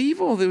 just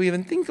evil that we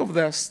even think of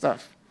that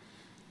stuff.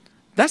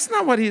 That's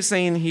not what he's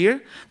saying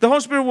here. The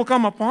Holy Spirit will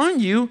come upon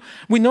you.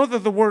 We know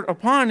that the word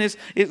upon is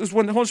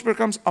when the Holy Spirit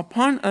comes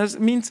upon us,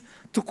 it means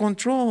to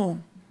control.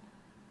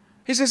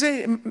 He says,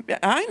 hey,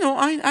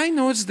 I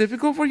know it's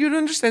difficult for you to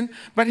understand,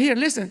 but here,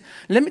 listen,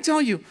 let me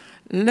tell you,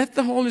 let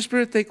the Holy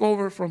Spirit take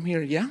over from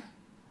here, yeah?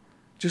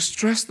 Just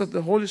trust that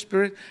the Holy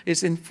Spirit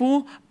is in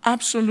full,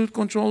 absolute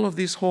control of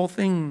this whole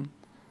thing.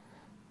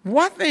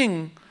 What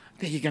thing?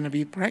 That you're going to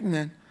be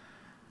pregnant.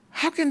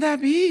 How can that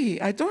be?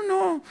 I don't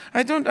know.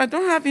 I don't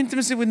have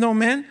intimacy with no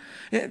man.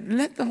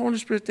 Let the Holy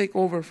Spirit take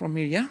over from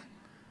here, yeah?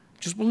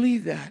 Just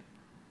believe that.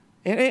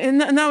 And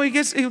now it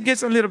gets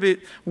a little bit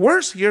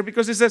worse here,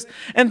 because it says,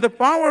 and the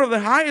power of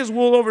the highest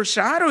will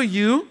overshadow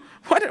you.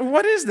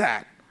 What is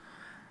that?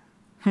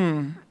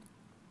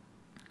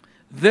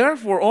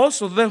 Therefore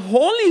also the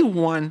Holy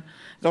One,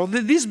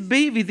 this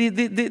baby,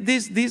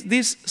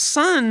 this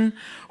son,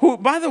 who,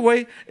 by the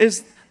way,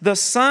 is the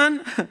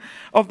Son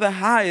of the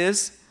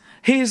highest,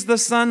 he is the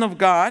Son of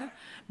God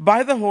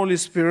by the Holy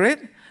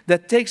Spirit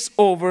that takes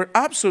over,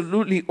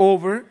 absolutely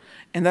over,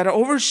 and that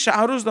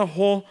overshadows the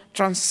whole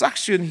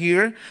transaction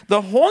here.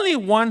 The Holy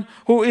One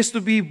who is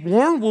to be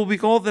born will be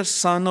called the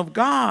Son of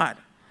God.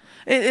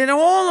 And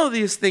all of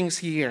these things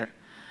here.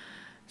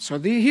 So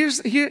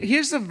here's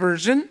a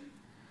virgin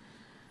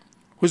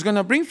who's going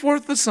to bring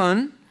forth the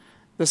Son.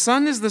 The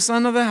Son is the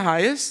Son of the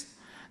highest.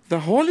 The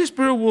Holy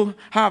Spirit will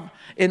have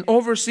and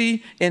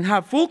oversee and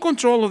have full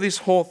control of this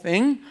whole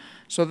thing,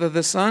 so that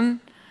the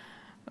Son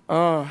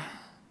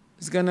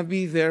is going to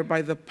be there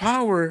by the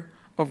power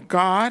of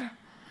God,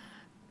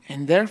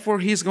 and therefore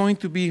he's going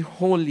to be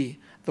holy.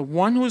 The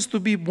one who is to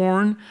be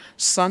born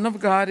Son of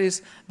God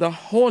is the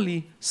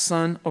Holy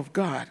Son of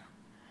God.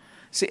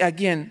 See,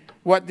 again,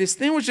 what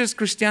distinguishes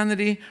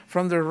Christianity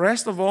from the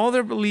rest of all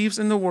their beliefs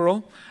in the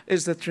world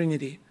is the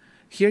Trinity.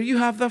 Here you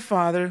have the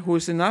Father who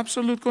is in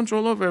absolute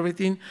control of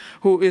everything,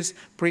 who is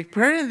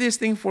preparing this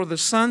thing for the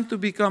Son to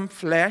become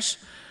flesh,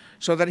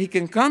 so that he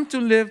can come to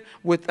live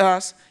with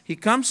us. He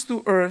comes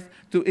to earth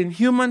in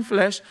human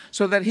flesh,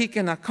 so that he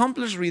can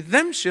accomplish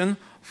redemption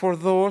for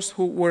those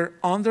who were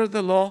under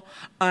the law,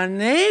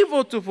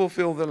 unable to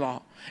fulfill the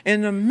law,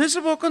 in a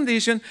miserable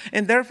condition,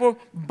 and therefore,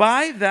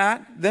 by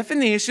that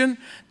definition,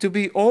 to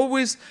be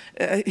always,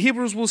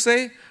 Hebrews will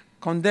say,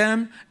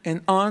 condemned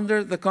and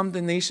under the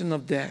condemnation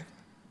of death.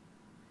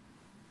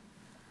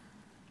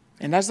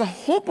 And that's the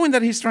whole point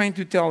that he's trying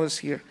to tell us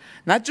here.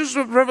 Not just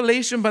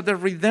revelation, but the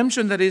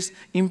redemption that is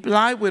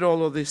implied with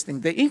all of these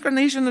things. The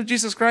incarnation of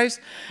Jesus Christ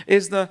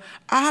is the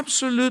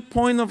absolute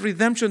point of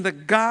redemption,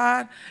 that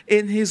God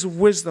in his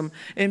wisdom,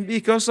 and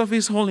because of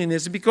his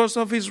holiness, because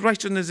of his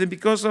righteousness, and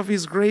because of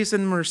his grace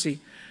and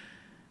mercy,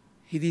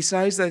 he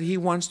decides that he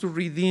wants to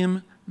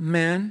redeem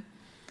man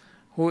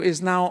who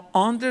is now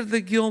under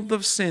the guilt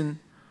of sin,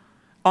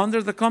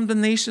 under the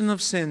condemnation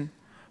of sin,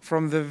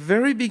 from the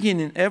very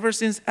beginning, ever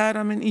since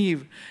Adam and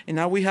Eve. And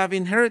now we have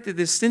inherited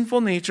this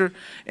sinful nature,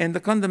 and the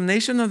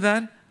condemnation of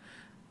that,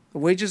 the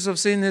wages of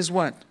sin is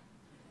what?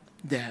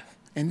 Death.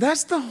 And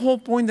that's the whole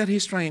point that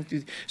he's trying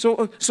to.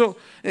 So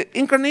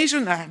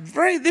incarnation, a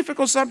very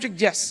difficult subject,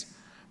 yes.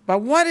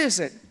 But what is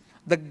it?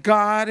 The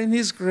God in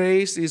his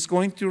grace is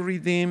going to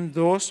redeem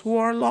those who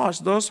are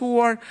lost, those who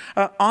are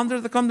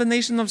under the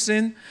condemnation of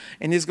sin,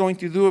 and he's going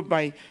to do it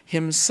by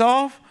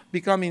himself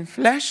becoming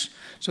flesh,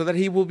 so that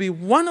he will be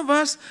one of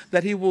us,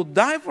 that he will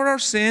die for our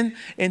sin,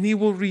 and he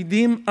will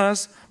redeem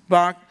us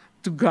back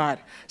to God.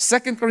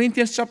 2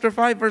 Corinthians chapter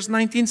 5, verse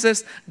 19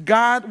 says,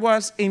 God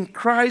was in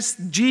Christ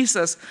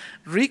Jesus,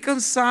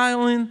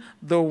 reconciling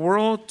the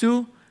world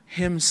to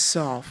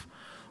himself.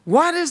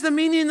 What is the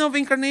meaning of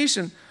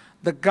incarnation?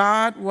 The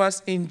God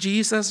was in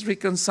Jesus,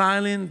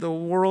 reconciling the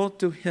world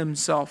to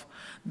himself.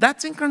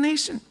 That's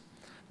incarnation.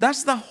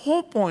 That's the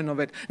whole point of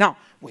it. Now,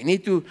 we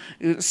need to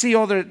see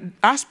other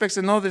aspects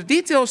and other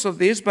details of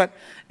this, but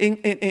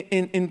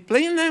in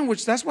plain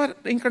language, that's what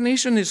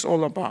incarnation is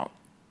all about.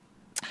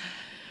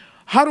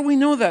 How do we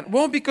know that?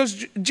 Well,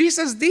 because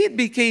Jesus did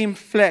become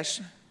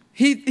flesh.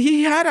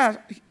 He had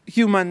a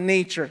human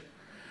nature.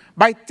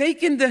 By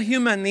taking the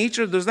human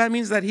nature, does that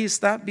mean that he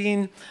stopped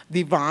being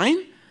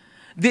divine?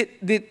 Did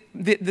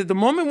the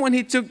moment when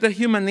he took the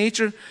human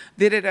nature,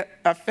 did it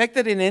affect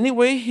it in any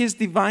way his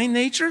divine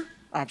nature?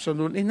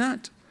 Absolutely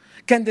not.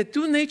 Can the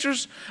two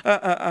natures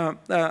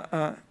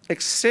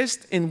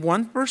exist in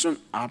one person?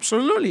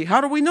 Absolutely.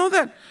 How do we know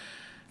that?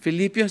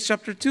 Philippians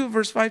chapter 2,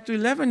 verse 5 to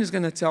 11 is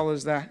going to tell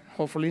us that,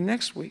 hopefully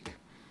next week.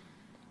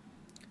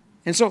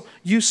 And so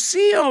you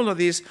see all of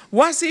this.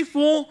 Was he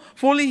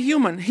fully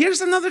human?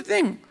 Here's another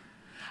thing.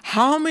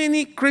 How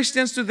many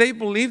Christians today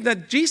believe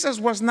that Jesus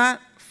was not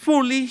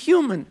fully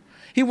human?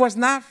 He was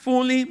not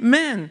fully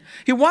man.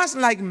 He was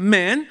like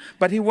man,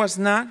 but he was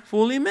not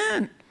fully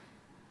man.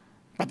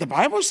 But the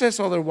Bible says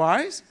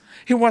otherwise.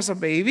 He was a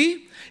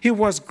baby. He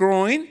was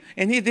growing,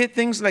 and he did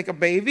things like a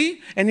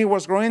baby, and he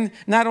was growing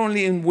not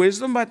only in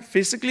wisdom, but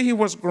physically he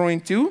was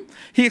growing too.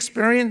 He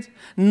experienced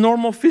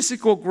normal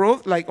physical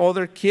growth like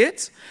other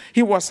kids.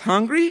 He was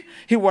hungry.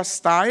 He was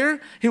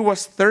tired. He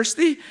was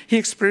thirsty. He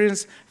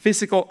experienced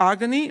physical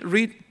agony.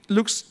 Read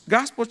Luke's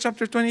Gospel,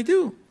 chapter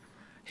 22.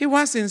 He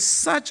was in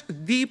such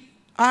deep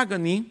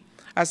agony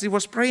as he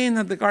was praying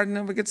at the Garden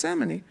of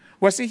Gethsemane.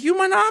 Was he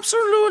human?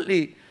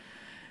 Absolutely.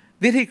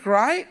 Did he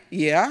cry?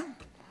 Yeah.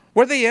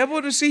 Were they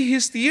able to see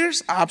his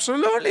tears?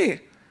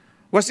 Absolutely.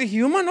 Was he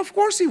human? Of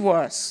course he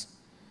was.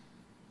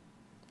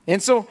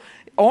 And so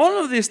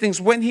all of these things,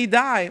 when he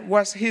died,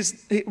 was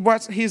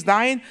his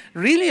dying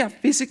really a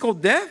physical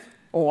death?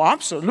 Oh,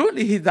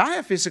 absolutely. He died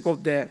a physical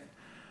death.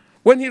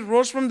 When he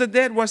rose from the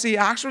dead, was he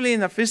actually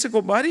in a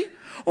physical body?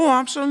 Oh,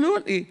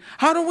 absolutely.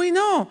 How do we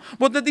know?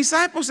 Well, the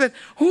disciples said,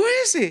 who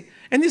is he?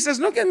 And he says,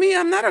 look at me,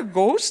 I'm not a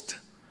ghost.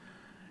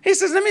 He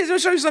says, let me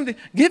show you something.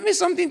 Give me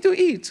something to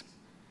eat.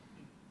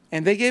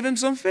 And they gave him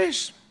some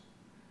fish.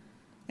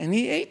 And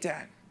he ate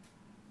that.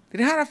 Did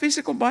he have a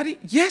physical body?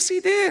 Yes, he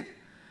did.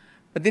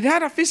 But did he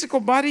have a physical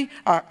body,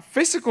 a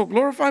physical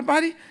glorified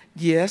body?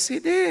 Yes, he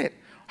did.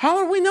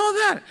 How do we know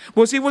that?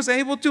 Was he was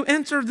able to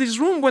enter this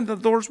room when the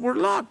doors were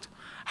locked?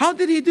 How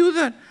did he do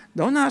that?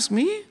 Don't ask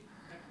me.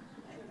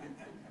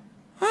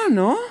 I don't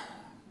know.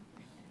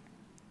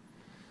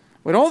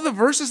 With all the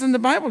verses in the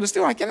Bible,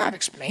 still I cannot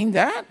explain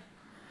that.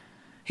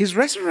 His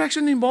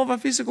resurrection involved a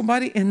physical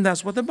body, and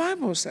that's what the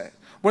Bible said.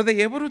 Were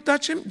they able to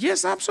touch him?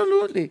 Yes,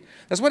 absolutely.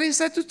 That's what he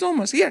said to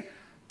Thomas. Here,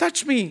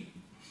 touch me.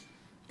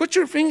 Put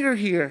your finger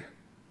here.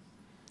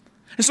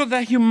 And so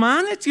the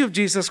humanity of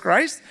Jesus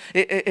Christ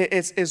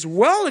is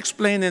well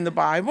explained in the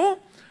Bible,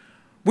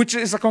 which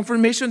is a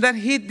confirmation that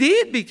he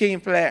did become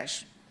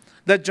flesh.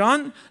 That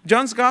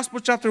John's Gospel,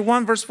 chapter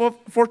 1, verse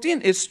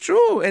 14 is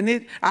true, and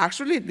it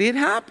actually did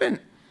happen.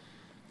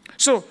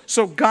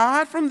 So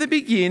God from the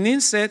beginning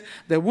said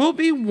there will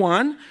be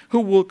one who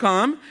will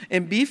come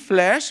and be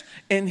flesh,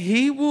 and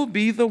he will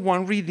be the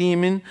one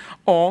redeeming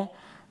all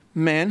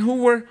men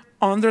who were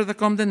under the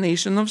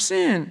condemnation of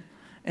sin.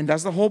 And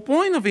that's the whole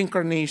point of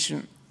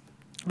incarnation.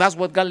 That's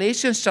what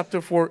Galatians chapter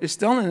 4 is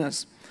telling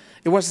us.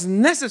 It was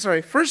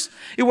necessary. First,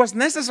 it was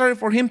necessary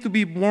for him to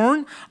be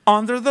born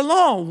under the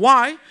law.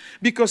 Why?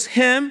 Because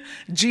him,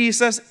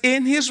 Jesus,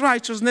 in his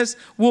righteousness,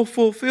 will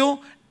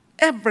fulfill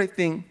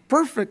everything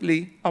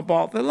perfectly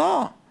about the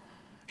law.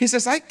 He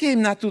says, I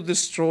came not to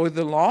destroy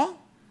the law,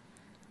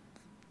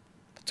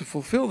 but to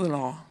fulfill the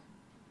law.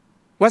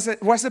 Was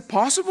it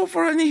possible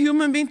for any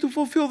human being to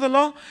fulfill the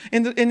law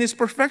in its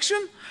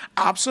perfection?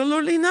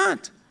 Absolutely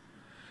not.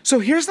 So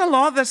here's the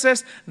law that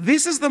says,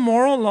 this is the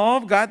moral law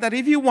of God, that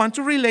if you want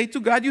to relate to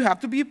God, you have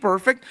to be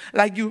perfect,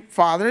 like your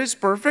Father is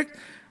perfect.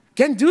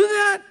 Can't do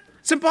that.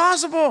 It's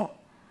impossible.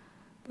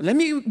 But let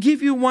me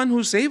give you one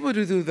who's able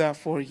to do that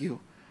for you.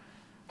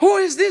 Who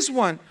is this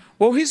one?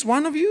 Well, he's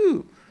one of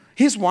you.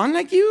 He's one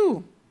like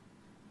you.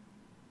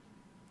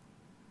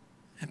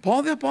 And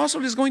Paul the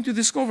Apostle is going to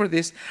discover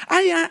this.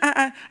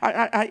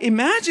 I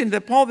imagine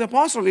that Paul the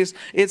Apostle is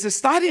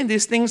studying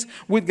these things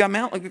with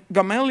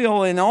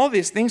Gamaliel and all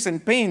these things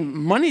and paying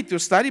money to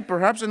study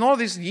perhaps and all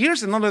these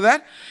years and all of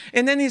that.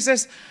 And then he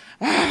says,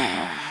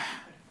 I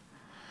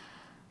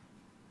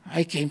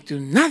came to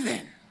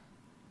nothing.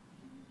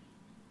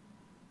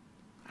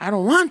 I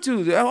don't want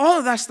to. All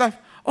of that stuff.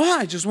 Oh,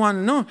 I just want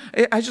to know.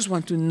 I just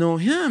want to know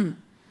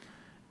him.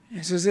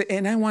 He says,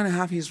 and I want to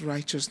have his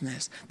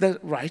righteousness. The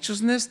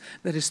righteousness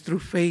that is through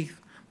faith,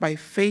 by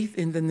faith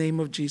in the name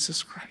of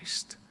Jesus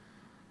Christ.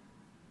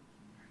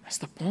 That's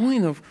the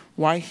point of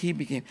why he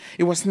became.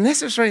 It was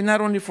necessary not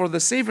only for the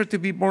Savior to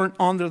be born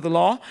under the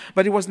law,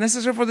 but it was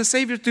necessary for the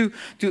Savior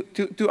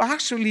to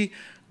actually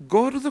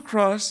go to the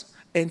cross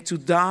and to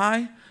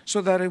die,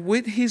 so that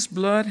with his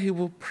blood he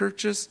will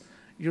purchase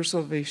your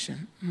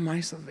salvation,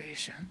 my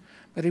salvation.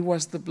 But it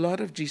was the blood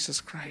of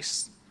Jesus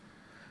Christ.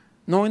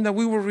 Knowing that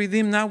we were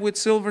redeemed not with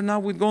silver,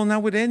 not with gold,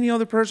 not with any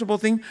other perishable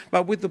thing,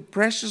 but with the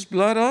precious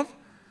blood of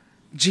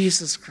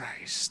Jesus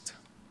Christ.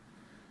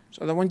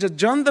 So that when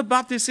John the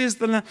Baptist sees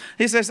the Lamb,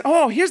 he says,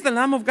 oh, here's the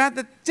Lamb of God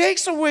that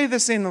takes away the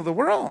sin of the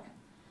world.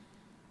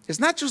 It's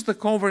not just the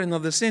covering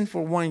of the sin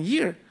for 1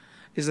 year.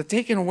 It's the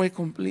taking away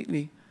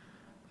completely.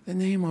 The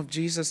name of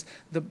Jesus,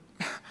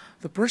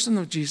 the person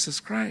of Jesus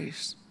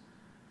Christ.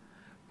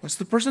 What's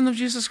the person of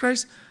Jesus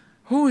Christ?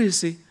 Who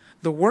is he?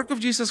 The work of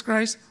Jesus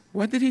Christ,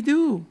 what did he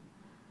do?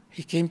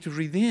 He came to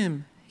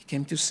redeem. He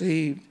came to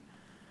save.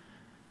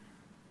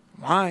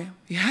 Why?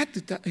 He had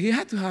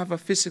to have a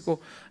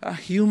physical, a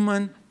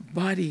human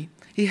body.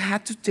 He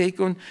had to take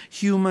on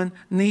human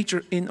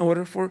nature in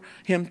order for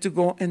him to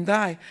go and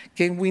die.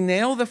 Can we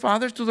nail the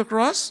Father to the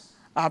cross?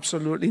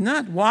 Absolutely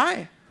not.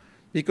 Why?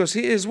 Because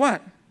he is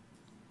what?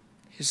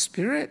 His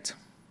spirit.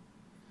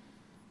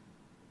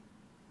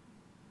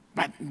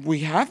 But we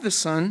have the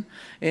Son.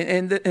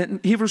 And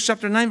Hebrews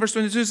chapter 9, verse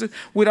 22 says,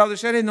 without the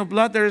shedding of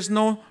blood, there is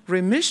no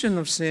remission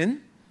of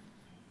sin.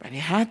 But it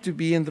had to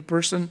be in the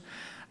person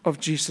of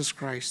Jesus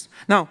Christ.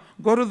 Now,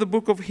 go to the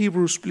book of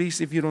Hebrews,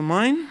 please, if you don't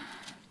mind.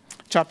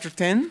 Chapter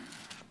 10.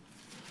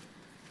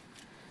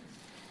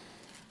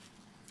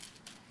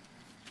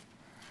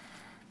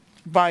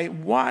 By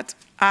what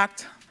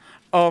act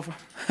of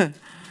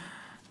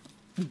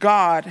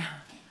God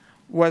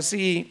was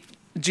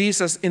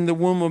Jesus in the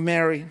womb of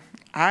Mary?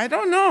 I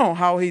don't know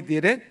how he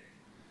did it,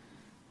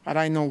 but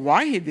I know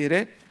why he did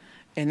it.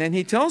 And then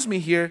he tells me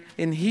here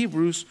in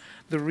Hebrews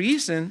the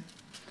reason.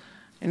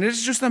 And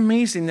it's just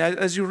amazing.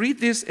 As you read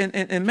this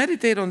and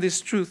meditate on this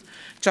truth,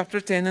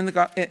 chapter 10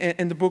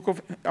 in the book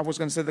of, I was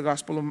going to say the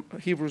Gospel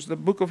of Hebrews, the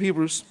book of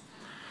Hebrews.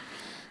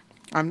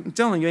 I'm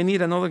telling you, I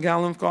need another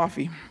gallon of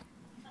coffee.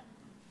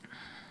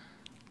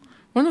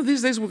 One of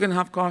these days we're going to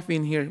have coffee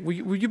in here.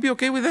 Will you be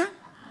okay with that?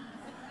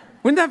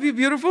 Wouldn't that be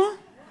beautiful?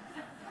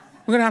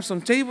 We're going to have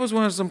some tables, we're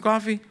going to have some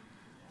coffee.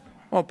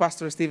 Oh,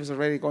 Pastor Steve is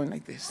already going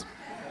like this.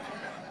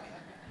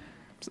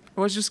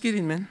 I was just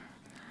kidding, man.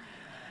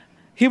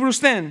 Hebrews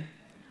 10.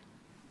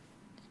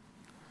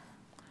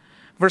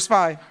 Verse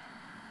 5.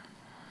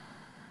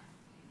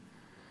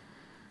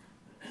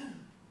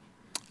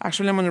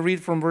 Actually, I'm going to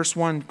read from verse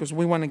 1 because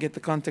we want to get the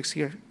context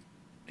here.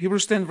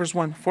 Hebrews 10, verse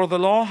 1. For the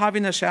law,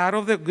 having a shadow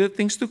of the good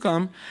things to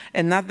come,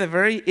 and not the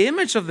very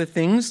image of the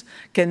things,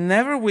 can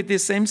never with the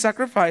same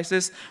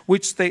sacrifices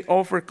which they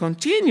offer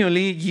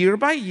continually, year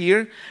by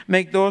year,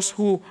 make those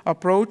who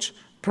approach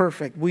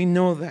perfect. We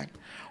know that.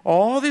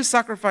 All these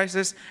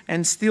sacrifices,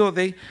 and still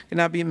they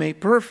cannot be made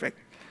perfect.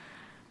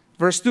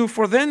 Verse 2,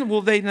 for then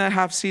will they not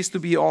have ceased to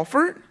be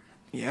offered?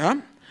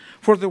 Yeah.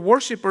 For the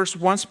worshippers,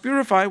 once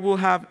purified, will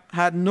have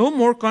had no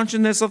more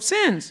consciousness of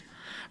sins.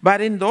 But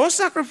in those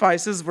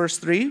sacrifices, verse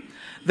 3,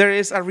 there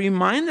is a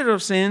reminder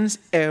of sins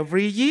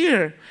every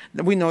year.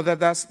 We know that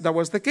that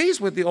was the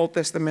case with the Old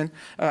Testament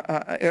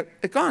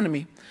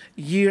economy.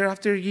 Year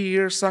after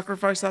year,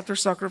 sacrifice after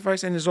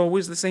sacrifice, and it's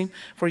always the same.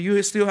 For you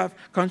still have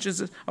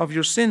consciousness of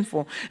your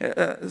sinful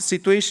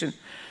situation.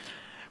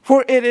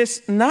 For it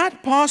is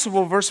not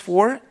possible, verse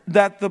 4,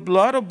 that the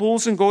blood of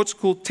bulls and goats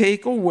could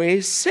take away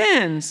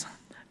sins.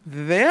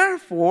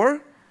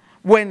 Therefore,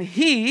 when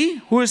he,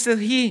 who is the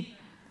he?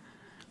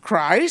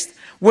 Christ,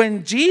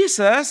 when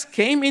Jesus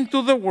came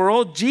into the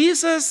world,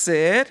 Jesus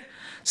said,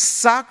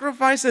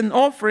 sacrifice and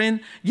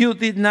offering you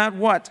did not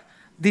what?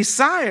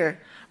 Desire,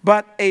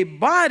 but a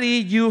body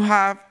you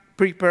have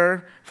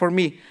prepared for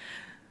me.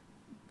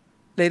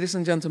 Ladies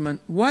and gentlemen,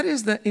 what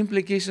is the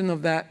implication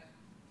of that?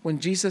 When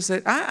Jesus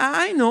said,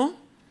 I know,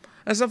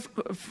 as a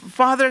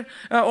father,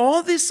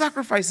 all these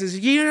sacrifices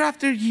year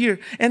after year,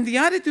 and the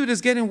attitude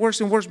is getting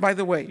worse and worse, by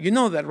the way. You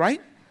know that,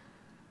 right?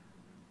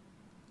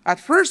 At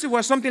first, it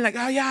was something like,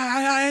 oh, yeah,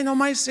 I know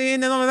my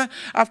sin and all of that.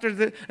 After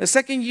the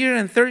second year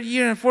and third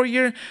year and fourth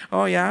year,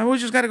 oh, yeah, we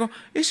just got to go.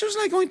 It's just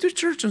like going to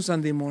church on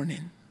Sunday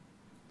morning.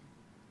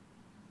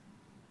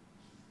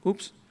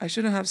 Oops, I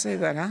shouldn't have said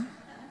that, huh?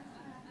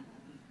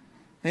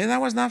 Maybe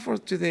that was not for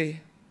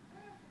today.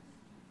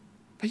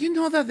 But you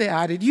know that the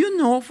attitude, you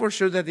know for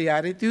sure that the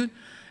attitude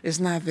is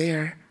not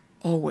there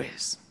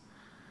always.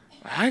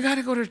 I got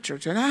to go to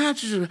church, and I have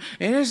to,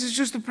 and this is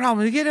just a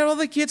problem. You get all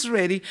the kids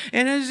ready,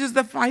 and it's just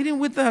the fighting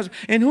with the husband,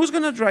 and who's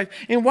going to drive,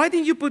 and why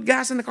didn't you put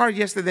gas in the car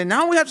yesterday?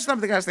 Now we have to stop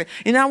at the gas station,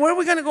 and now where are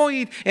we going to go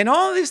eat, and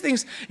all these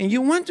things, and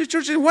you went to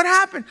church, and what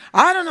happened?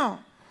 I don't know.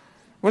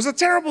 It was a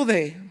terrible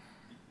day.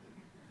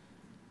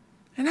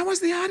 And that was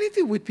the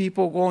attitude with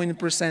people going and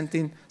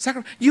presenting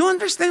sacrifice. You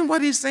understand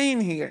what he's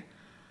saying here?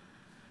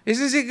 It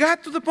says it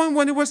got to the point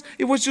when it was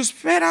just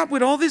fed up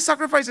with all these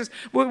sacrifices,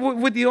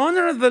 with the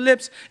honor of the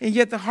lips, and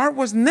yet the heart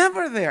was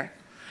never there.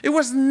 It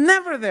was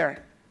never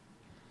there.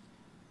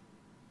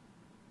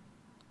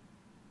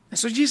 And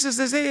so Jesus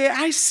says, hey,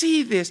 I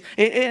see this,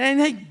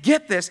 and I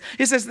get this.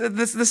 He says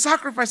the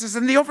sacrifices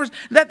and the offerings,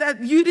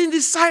 that you didn't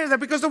desire that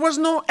because there was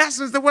no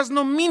essence, there was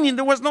no meaning,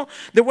 there was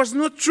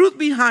no truth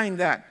behind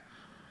that.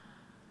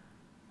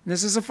 And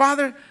this is a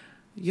Father,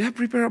 you have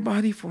prepared a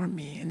body for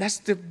me. And that's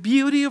the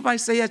beauty of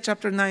Isaiah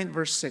chapter 9,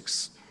 verse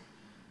 6.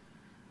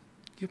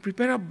 You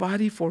prepare a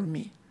body for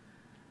me.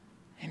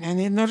 And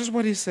then notice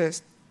what he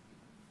says.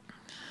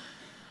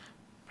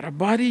 But a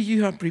body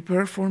you have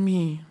prepared for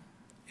me,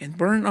 and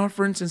burnt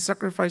offerings and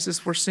sacrifices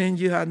for sin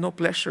you had no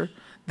pleasure.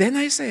 Then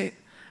I say,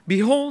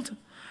 behold,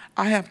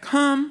 I have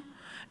come,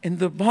 in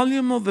the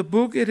volume of the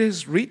book it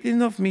is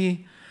written of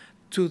me,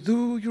 to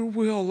do your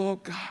will, O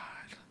God.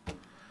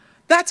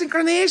 That's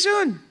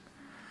incarnation.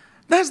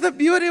 That's the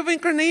beauty of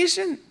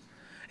incarnation.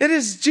 It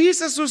is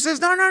Jesus who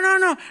says, no, no, no,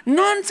 no,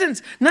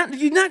 nonsense.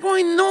 You're not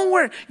going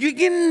nowhere. You're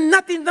getting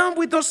nothing done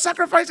with those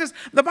sacrifices.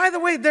 By the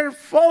way, they're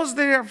false,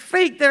 they're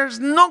fake, there's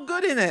no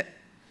good in it.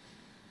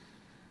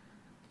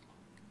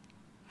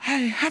 I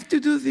have to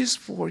do this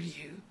for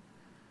you.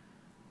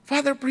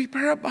 Father,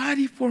 prepare a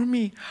body for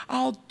me.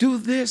 I'll do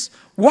this.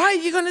 Why are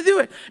you going to do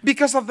it?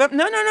 Because of them?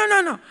 No, no, no,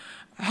 no, no.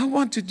 I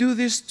want to do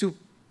this to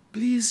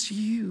please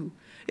you.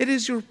 It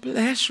is your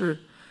pleasure.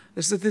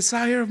 It's the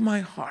desire of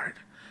my heart.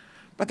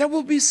 But there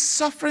will be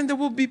suffering, there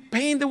will be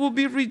pain, there will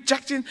be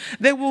rejection,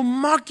 they will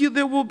mock you,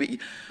 there will be...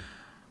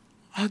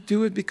 I'll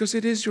do it because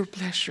it is your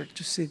pleasure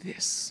to see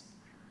this.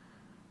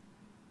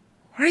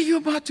 What are you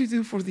about to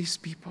do for these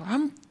people?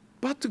 I'm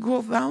about to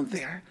go down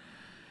there,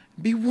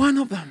 be one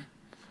of them,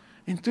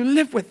 and to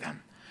live with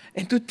them,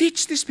 and to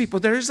teach these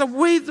people there is a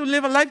way to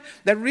live a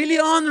life that really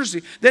honors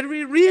you, that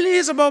really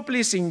is about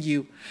pleasing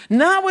you.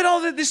 Not with all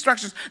the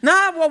distractions.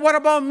 Not, well, what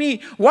about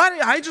me?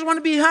 I just want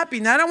to be happy.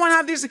 Now I don't want to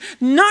have this.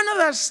 None of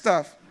that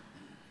stuff.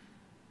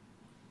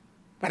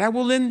 But I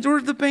will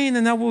endure the pain,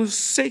 and I will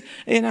say,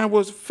 and I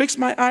will fix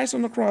my eyes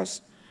on the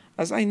cross,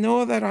 as I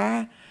know that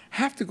I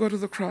have to go to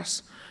the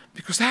cross,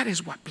 because that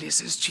is what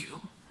pleases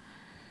you.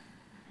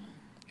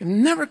 You'll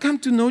never come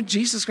to know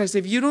Jesus Christ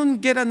if you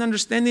don't get an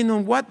understanding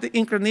on what the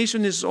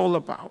incarnation is all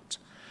about.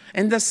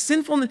 And the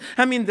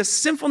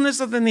sinfulness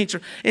of the nature,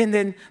 and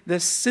then the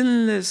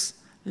sinless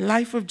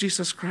life of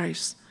Jesus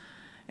Christ,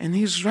 and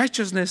his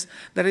righteousness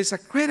that is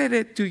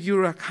accredited to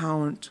your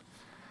account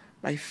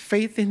by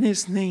faith in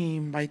his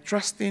name, by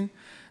trusting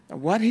that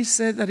what he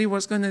said that he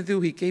was going to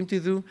do, he came to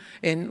do,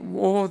 and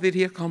oh, did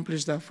he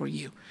accomplish that for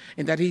you.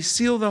 And that he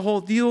sealed the whole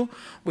deal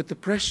with the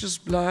precious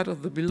blood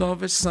of the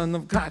beloved Son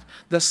of God,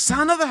 the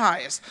Son of the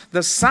highest,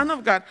 the Son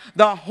of God,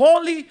 the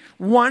Holy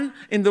One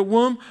in the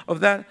womb of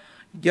that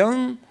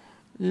young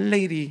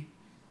lady,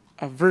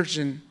 a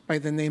virgin by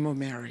the name of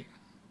Mary.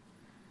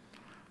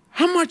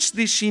 How much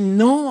did she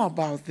know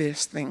about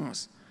these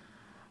things?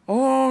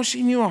 Oh,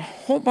 she knew a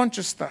whole bunch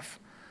of stuff.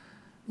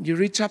 You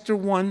read chapter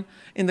 1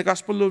 in the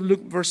Gospel of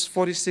Luke, verse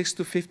 46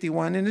 to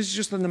 51, and it's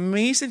just an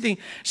amazing thing.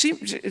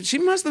 She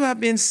must have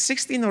been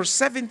 16 or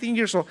 17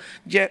 years old,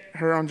 yet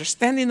her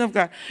understanding of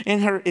God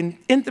and her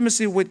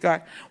intimacy with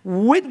God,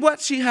 with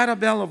what she had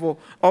available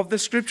of the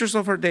scriptures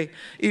of her day,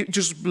 it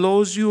just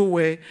blows you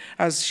away,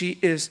 as she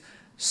is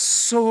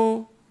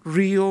so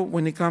real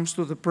when it comes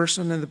to the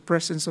person and the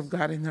presence of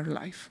God in her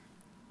life.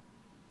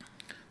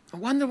 I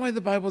wonder why the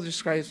Bible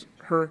describes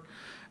her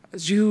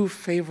as you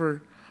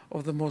favor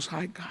of the Most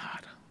High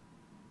God.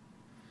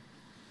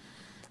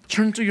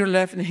 Turn to your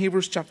left in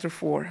Hebrews chapter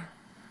 4.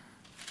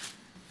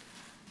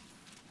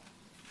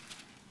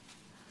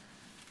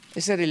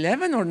 Is it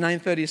 11 or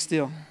 9:30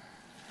 still?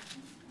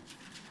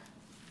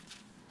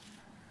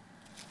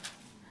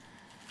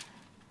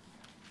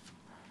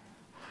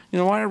 You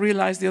know what I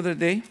realized the other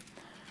day?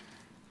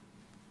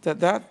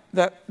 That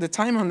the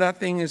time on that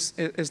thing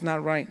is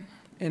not right.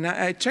 And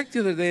I checked the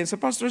other day and said,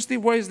 Pastor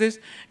Steve, why is this?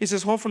 He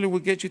says, hopefully we'll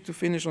get you to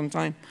finish on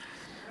time.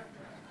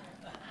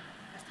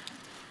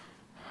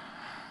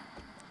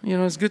 You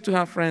know, it's good to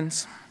have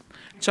friends.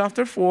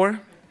 Chapter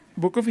 4,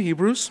 book of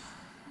Hebrews,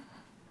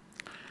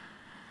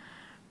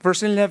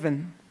 verse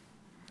 11.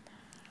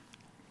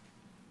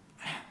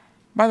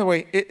 By the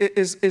way,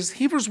 is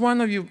Hebrews one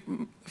of your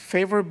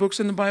favorite books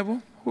in the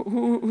Bible?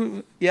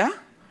 Yeah?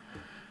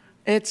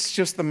 It's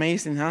just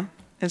amazing, huh?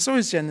 And so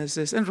is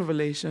Genesis and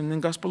Revelation and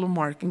Gospel of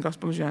Mark and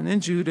Gospel of John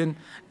and Jude and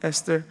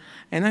Esther.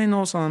 And I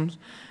know Psalms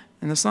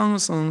and the Song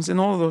of Songs and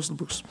all of those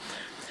books.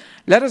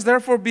 Let us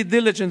therefore be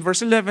diligent,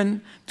 verse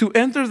 11, to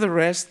enter the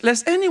rest,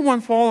 lest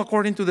anyone fall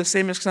according to the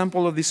same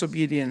example of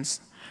disobedience.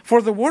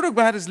 For the word of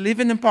God is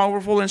living and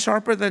powerful and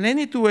sharper than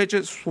any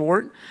two-edged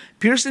sword,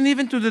 piercing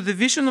even to the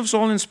division of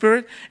soul and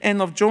spirit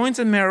and of joints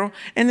and marrow,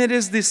 and it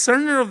is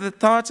discerner of the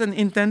thoughts and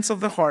intents of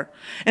the heart.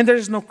 And there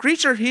is no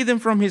creature hidden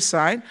from his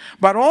sight,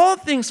 but all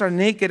things are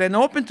naked and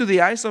open to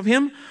the eyes of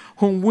him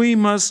whom we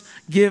must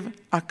give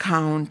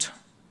account.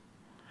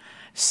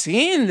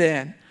 Seeing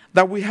then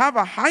that we have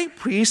a high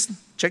priest,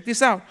 check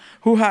this out,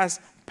 who has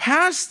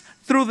passed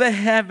through the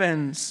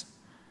heavens.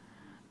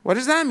 What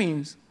does that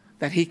mean?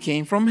 That he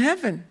came from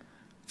heaven.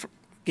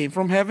 Came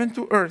from heaven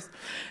to earth.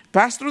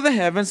 Passed through the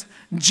heavens.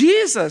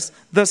 Jesus,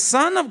 the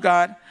Son of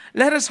God,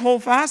 let us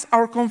hold fast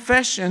our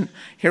confession.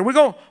 Here we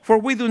go. For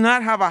we do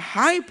not have a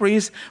high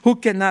priest who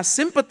cannot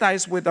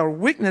sympathize with our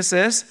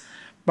weaknesses,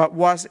 but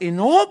was in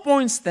all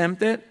points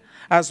tempted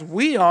as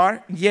we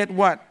are, yet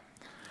what?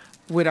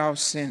 Without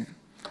sin.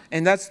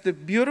 And that's the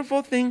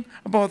beautiful thing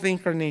about the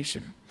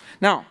incarnation.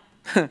 Now,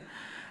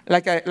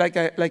 like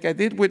I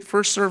did with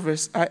first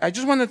service, I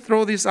just want to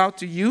throw this out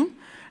to you,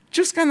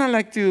 just kind of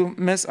like to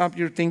mess up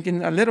your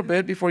thinking a little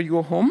bit before you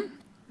go home.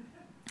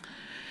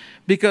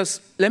 Because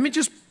let me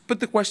just put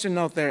the question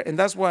out there, and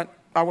that's what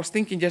I was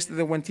thinking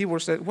yesterday when Tibor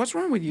said, what's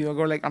wrong with you? I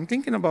go like, I'm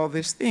thinking about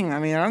this thing. I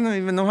mean, I don't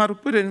even know how to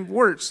put it in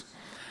words.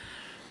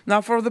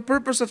 Now, for the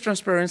purpose of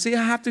transparency,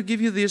 I have to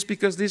give you this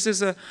because this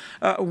is a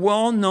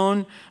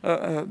well-known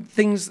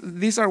things.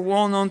 These are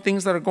well-known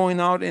things that are going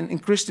out in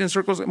Christian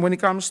circles when it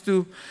comes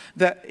to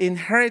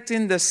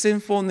inheriting the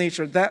sinful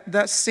nature,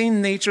 that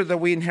same nature that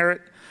we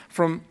inherit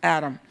from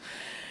Adam.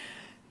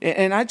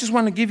 And I just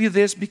want to give you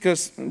this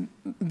because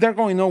they're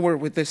going nowhere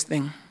with this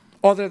thing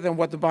other than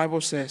what the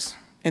Bible says.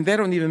 And they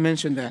don't even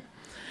mention that.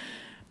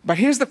 But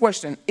here's the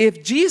question.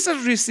 If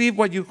Jesus received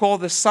what you call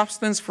the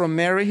substance from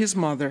Mary, his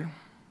mother,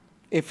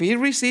 if he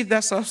received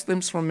that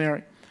substance from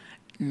Mary,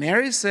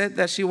 Mary said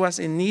that she was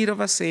in need of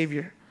a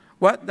Savior.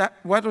 What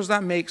does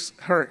that make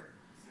her?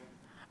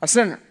 A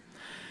sinner.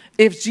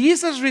 If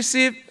Jesus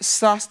received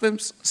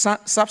substance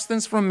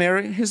from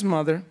Mary, his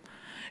mother,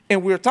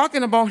 and we're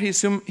talking about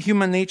his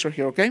human nature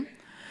here, okay?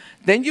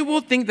 Then you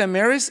will think that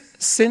Mary's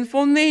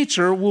sinful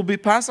nature will be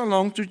passed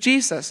along to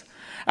Jesus,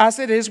 as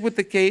it is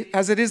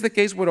the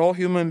case with all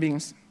human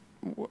beings.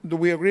 Do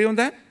we agree on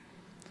that?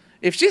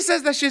 If she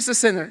says that she's a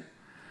sinner,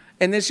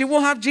 and then she will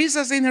have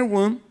Jesus in her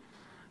womb,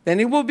 then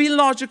it will be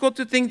logical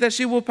to think that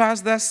she will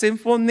pass that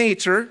sinful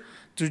nature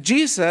to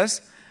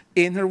Jesus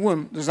in her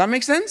womb. Does that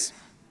make sense?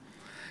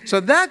 So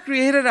that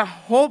created a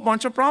whole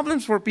bunch of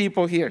problems for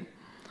people here.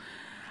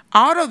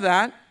 Out of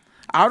that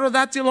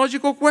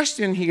theological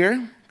question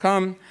here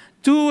come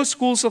two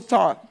schools of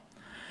thought.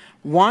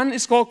 One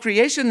is called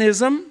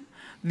creationism.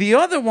 The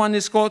other one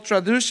is called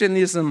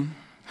traditionism.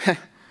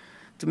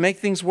 To make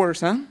things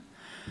worse, huh?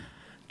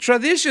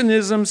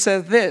 Traditionism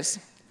says this,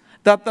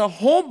 that the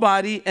whole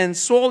body and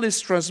soul is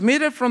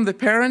transmitted from the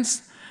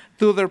parents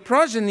to their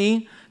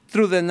progeny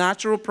through the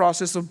natural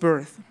process of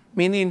birth.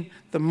 Meaning,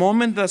 the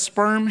moment the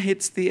sperm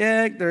hits the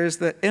egg, there is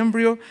the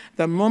embryo,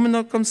 the moment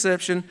of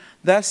conception,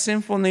 that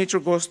sinful nature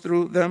goes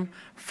through them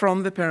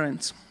from the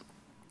parents.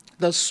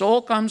 The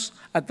soul comes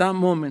at that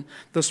moment.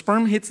 The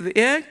sperm hits the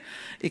egg,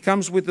 it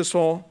comes with the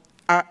soul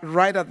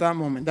right at that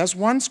moment. That's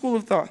one school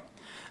of thought.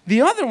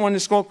 The other one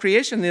is called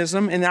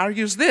creationism and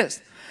argues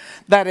this,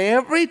 that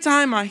every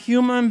time a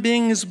human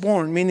being is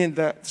born, meaning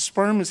the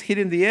sperm is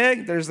hitting the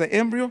egg, there's the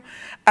embryo,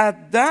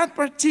 at that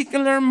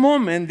particular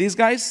moment, these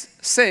guys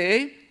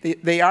say,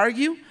 they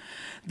argue,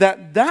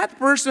 that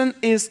person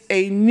is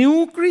a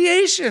new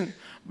creation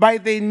by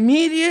the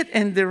immediate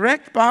and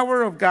direct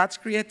power of God's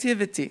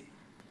creativity.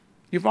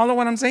 You follow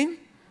what I'm saying?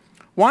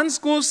 One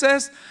school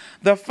says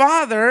the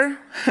father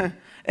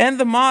and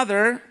the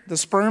mother, the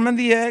sperm and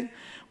the egg,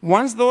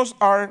 once those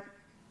are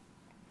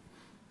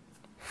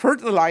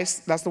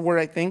fertilized, that's the word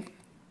I think,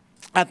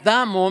 at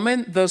that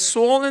moment, the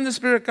soul and the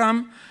spirit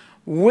come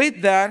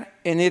with that,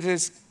 and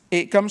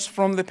it comes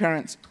from the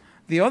parents.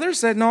 The other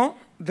said, no,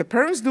 the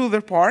parents do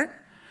their part,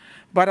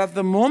 but at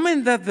the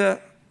moment that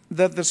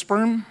the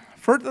sperm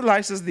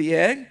fertilizes the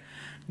egg,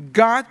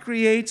 God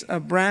creates a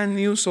brand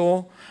new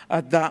soul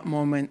at that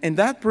moment. And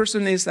that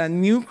person is a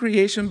new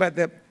creation by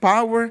the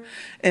power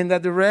and the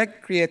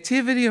direct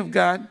creativity of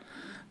God,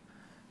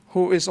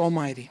 who is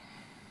almighty.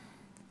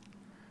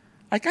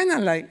 I kind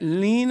of like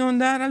lean on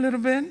that a little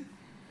bit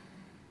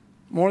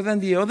more than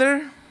the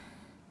other,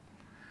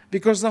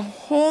 because the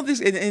whole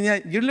this,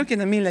 and you're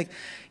looking at me like,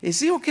 is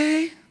he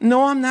okay?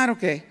 No, I'm not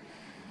okay.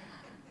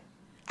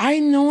 I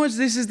know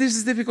this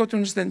is difficult to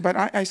understand, but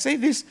I say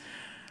this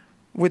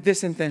with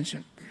this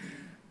intention.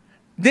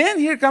 Then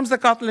here comes the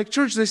Catholic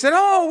Church. They said,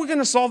 oh, we're going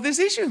to solve this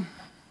issue.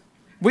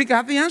 We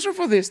got the answer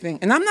for this thing.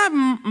 And I'm not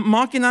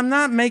mocking, I'm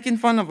not making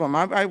fun of them.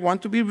 I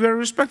want to be very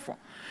respectful.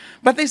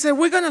 But they said,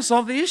 we're going to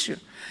solve the issue.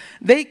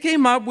 They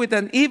came up with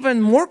an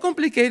even more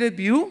complicated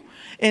view,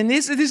 and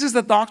this is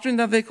the doctrine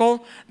that they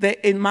call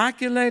the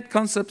Immaculate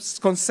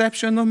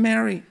Conception of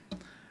Mary.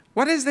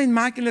 What is the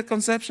Immaculate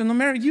Conception of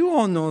Mary? You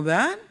all know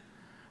that.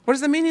 What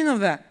is the meaning of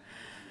that?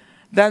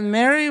 That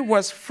Mary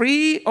was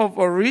free of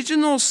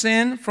original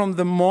sin from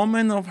the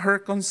moment of her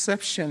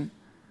conception.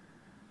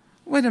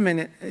 Wait a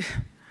minute.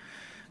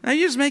 Now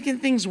you're just making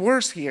things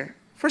worse here.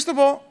 First of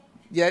all,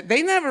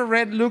 they never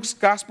read Luke's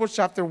Gospel,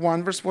 chapter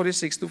 1, verse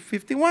 46 to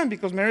 51,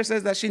 because Mary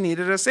says that she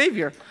needed a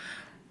Savior.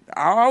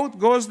 Out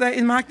goes the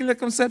Immaculate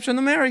Conception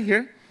of Mary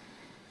here.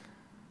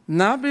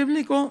 Not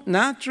biblical,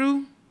 not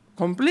true,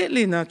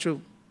 completely not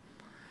true.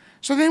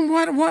 So then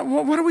what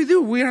do we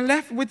do? We are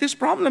left with this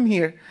problem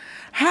here.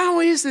 How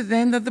is it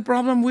then that the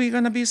problem we're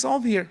going to be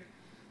solved here?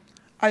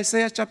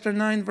 Isaiah chapter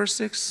 9, verse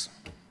 6.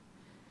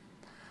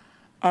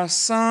 A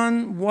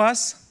son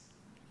was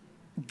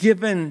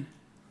given.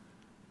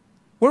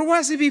 Where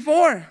was he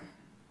before?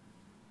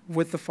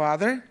 With the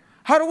Father.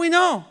 How do we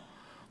know?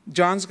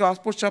 John's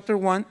Gospel, chapter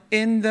 1.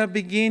 In the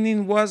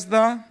beginning was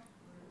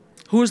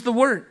who's the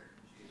Word?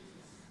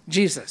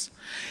 Jesus.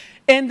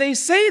 And they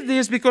say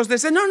this because they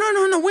say, no,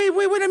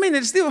 wait a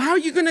minute. Still, how are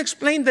you going to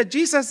explain that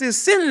Jesus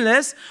is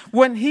sinless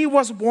when he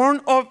was born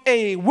of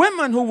a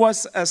woman who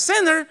was a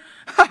sinner?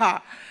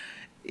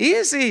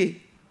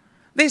 Easy.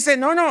 They say,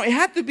 no, it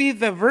had to be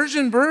the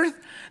virgin birth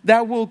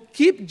that will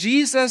keep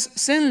Jesus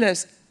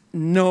sinless.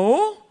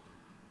 No.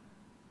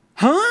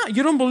 Huh?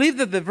 You don't believe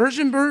that the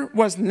virgin birth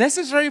was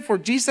necessary for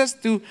Jesus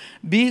to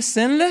be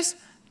sinless?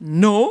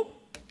 No.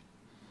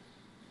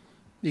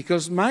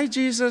 Because my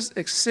Jesus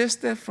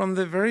existed from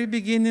the very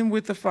beginning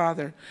with the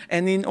Father.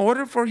 And in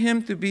order for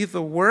him to be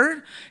the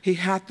Word, he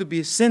had to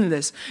be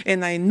sinless.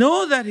 And I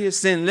know that he is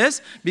sinless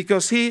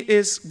because he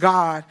is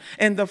God.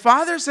 And the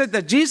Father said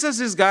that Jesus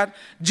is God.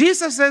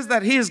 Jesus says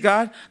that he is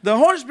God. The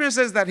Holy Spirit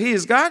says that he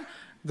is God.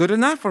 Good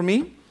enough for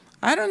me.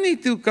 I don't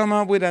need to come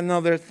up with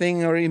another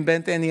thing or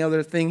invent any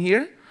other thing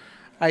here.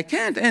 I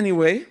can't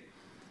anyway.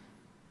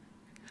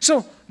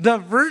 So, the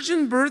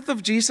virgin birth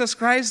of Jesus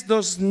Christ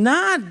does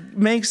not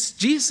make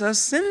Jesus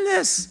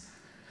sinless.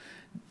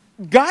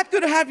 God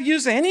could have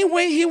used any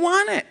way he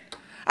wanted.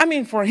 I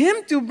mean, for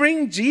him to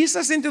bring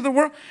Jesus into the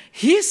world,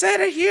 he said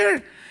it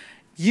here.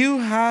 You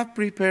have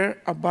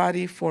prepared a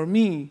body for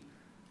me,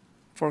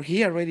 for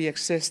he already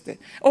existed.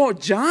 Oh,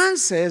 John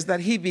says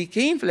that he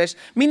became flesh,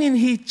 meaning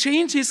he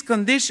changed his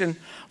condition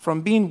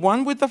from being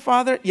one with the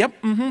Father. Yep,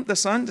 the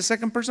Son, the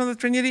second person of the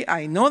Trinity.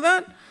 I know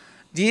that.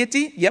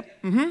 Deity.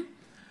 Yep,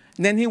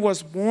 Then he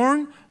was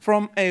born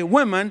from a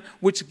woman,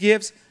 which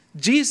gives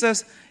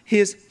Jesus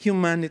his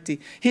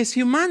humanity. His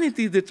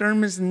humanity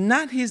determines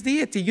not his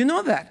deity. You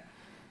know that.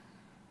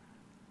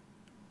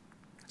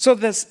 So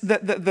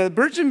the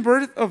virgin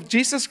birth of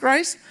Jesus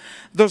Christ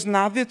does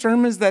not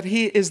determine that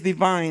he is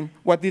divine.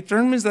 What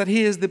determines that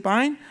he is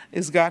divine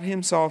is God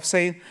himself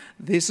saying,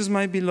 this is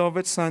my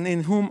beloved Son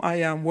in whom I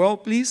am well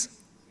pleased.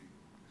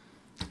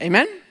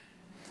 Amen?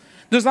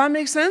 Does that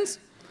make sense?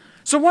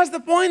 So what's the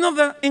point of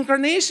the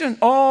incarnation?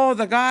 Oh,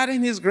 the God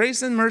in his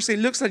grace and mercy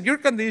looks at your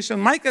condition,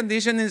 my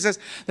condition, and says,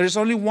 there's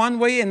only one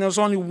way and there's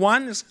only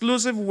one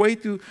exclusive way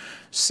to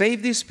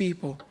save these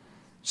people.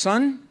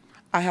 Son,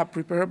 I have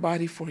prepared a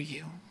body for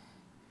you.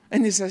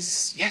 And he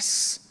says,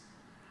 yes,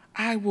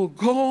 I will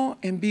go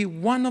and be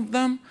one of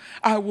them.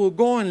 I will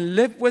go and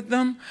live with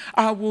them.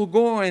 I will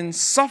go and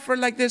suffer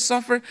like they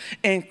suffer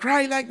and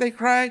cry like they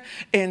cry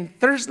and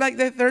thirst like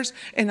they thirst.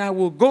 And I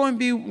will go and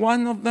be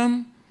one of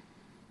them.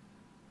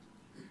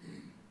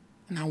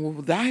 And I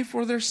will die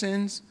for their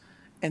sins.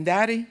 And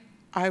Daddy,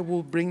 I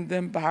will bring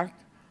them back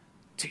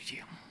to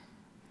you.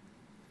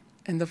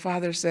 And the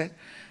Father said,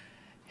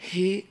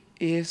 he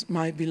is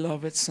my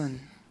beloved Son.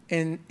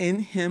 And in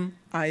him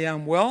I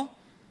am well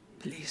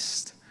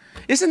pleased.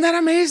 Isn't that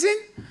amazing?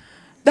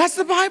 That's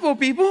the Bible,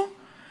 people.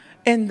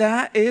 And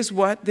that is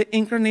what the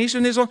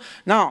incarnation is.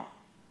 Now,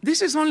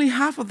 this is only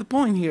half of the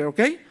point here,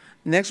 okay?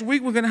 Next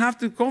week, we're going to have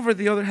to cover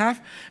the other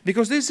half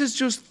because this is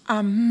just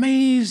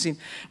amazing.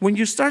 When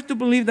you start to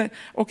believe that,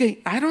 okay,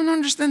 I don't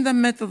understand the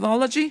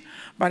methodology,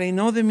 but I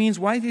know the means.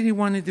 Why did he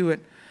want to do it?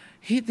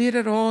 He did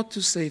it all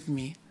to save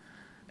me.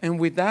 And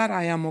with that,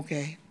 I am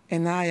okay.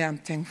 And I am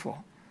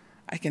thankful.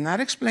 I cannot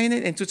explain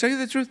it. And to tell you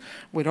the truth,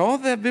 with all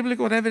the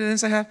biblical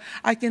evidence I have,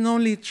 I can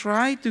only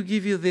try to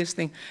give you this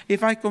thing.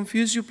 If I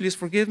confuse you, please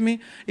forgive me.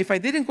 If I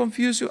didn't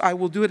confuse you, I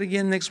will do it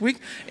again next week.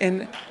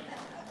 And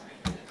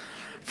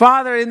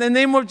Father, in the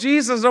name of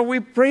Jesus, Lord, we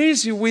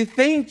praise you. We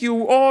thank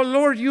you. Oh,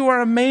 Lord, you are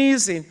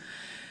amazing.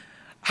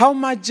 How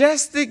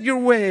majestic your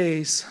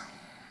ways.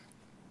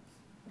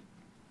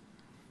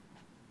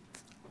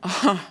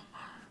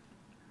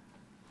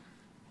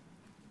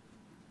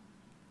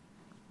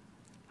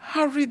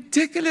 How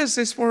ridiculous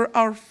it is for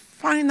our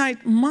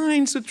finite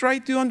minds to try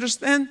to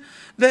understand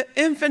the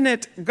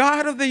infinite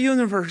God of the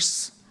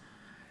universe.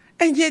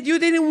 And yet you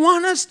didn't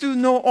want us to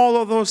know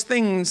all of those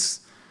things.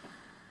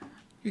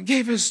 You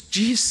gave us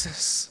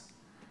Jesus.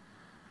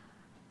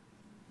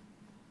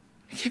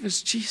 You gave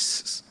us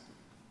Jesus.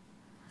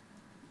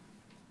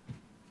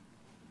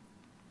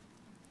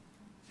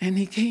 And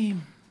he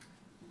came.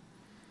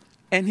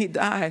 And he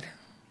died.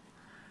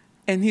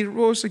 And he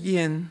rose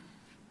again.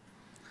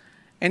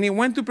 And he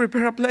went to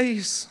prepare a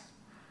place.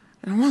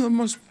 And one of the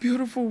most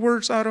beautiful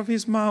words out of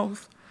his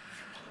mouth,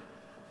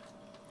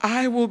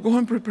 I will go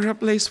and prepare a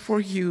place for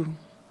you.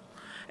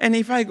 And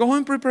if I go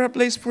and prepare a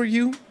place for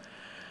you,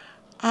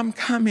 I'm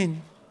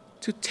coming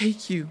to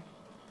take you.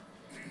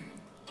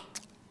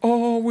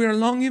 Oh, we are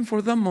longing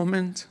for the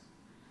moment.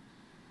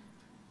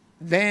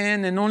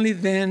 Then and only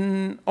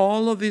then,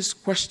 all of these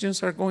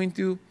questions are going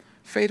to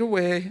fade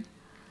away.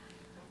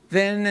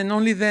 Then and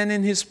only then,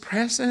 in his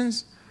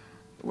presence,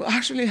 we'll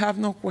actually have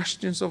no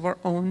questions of our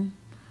own,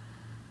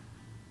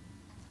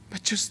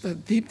 but just a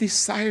deep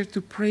desire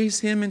to praise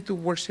him and to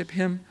worship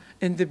him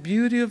in the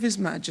beauty of his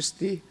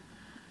majesty.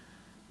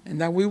 And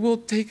that we will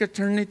take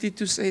eternity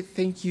to say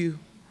thank you.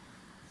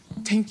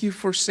 Thank you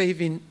for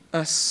saving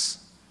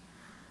us.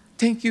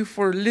 Thank you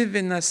for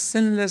living a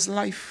sinless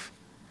life.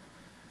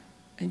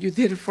 And you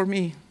did it for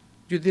me.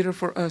 You did it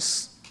for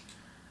us.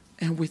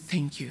 And we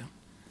thank you.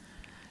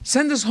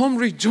 Send us home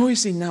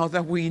rejoicing now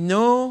that we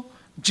know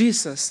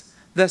Jesus,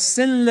 the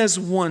sinless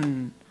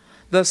one,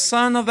 the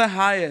Son of the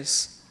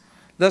highest,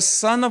 the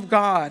Son of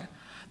God,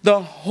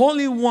 the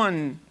Holy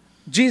One,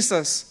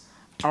 Jesus,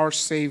 our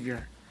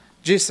Savior.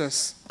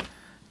 Jesus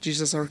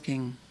our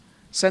King.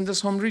 Send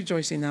us home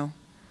rejoicing now,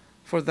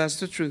 for that's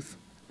the truth,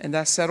 and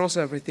that settles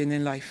everything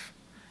in life.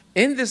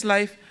 In this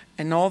life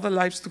and all the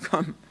lives to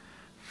come,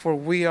 for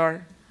we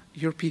are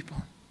your people,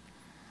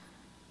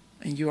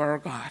 and you are our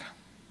God.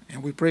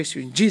 And we praise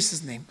you in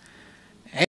Jesus' name.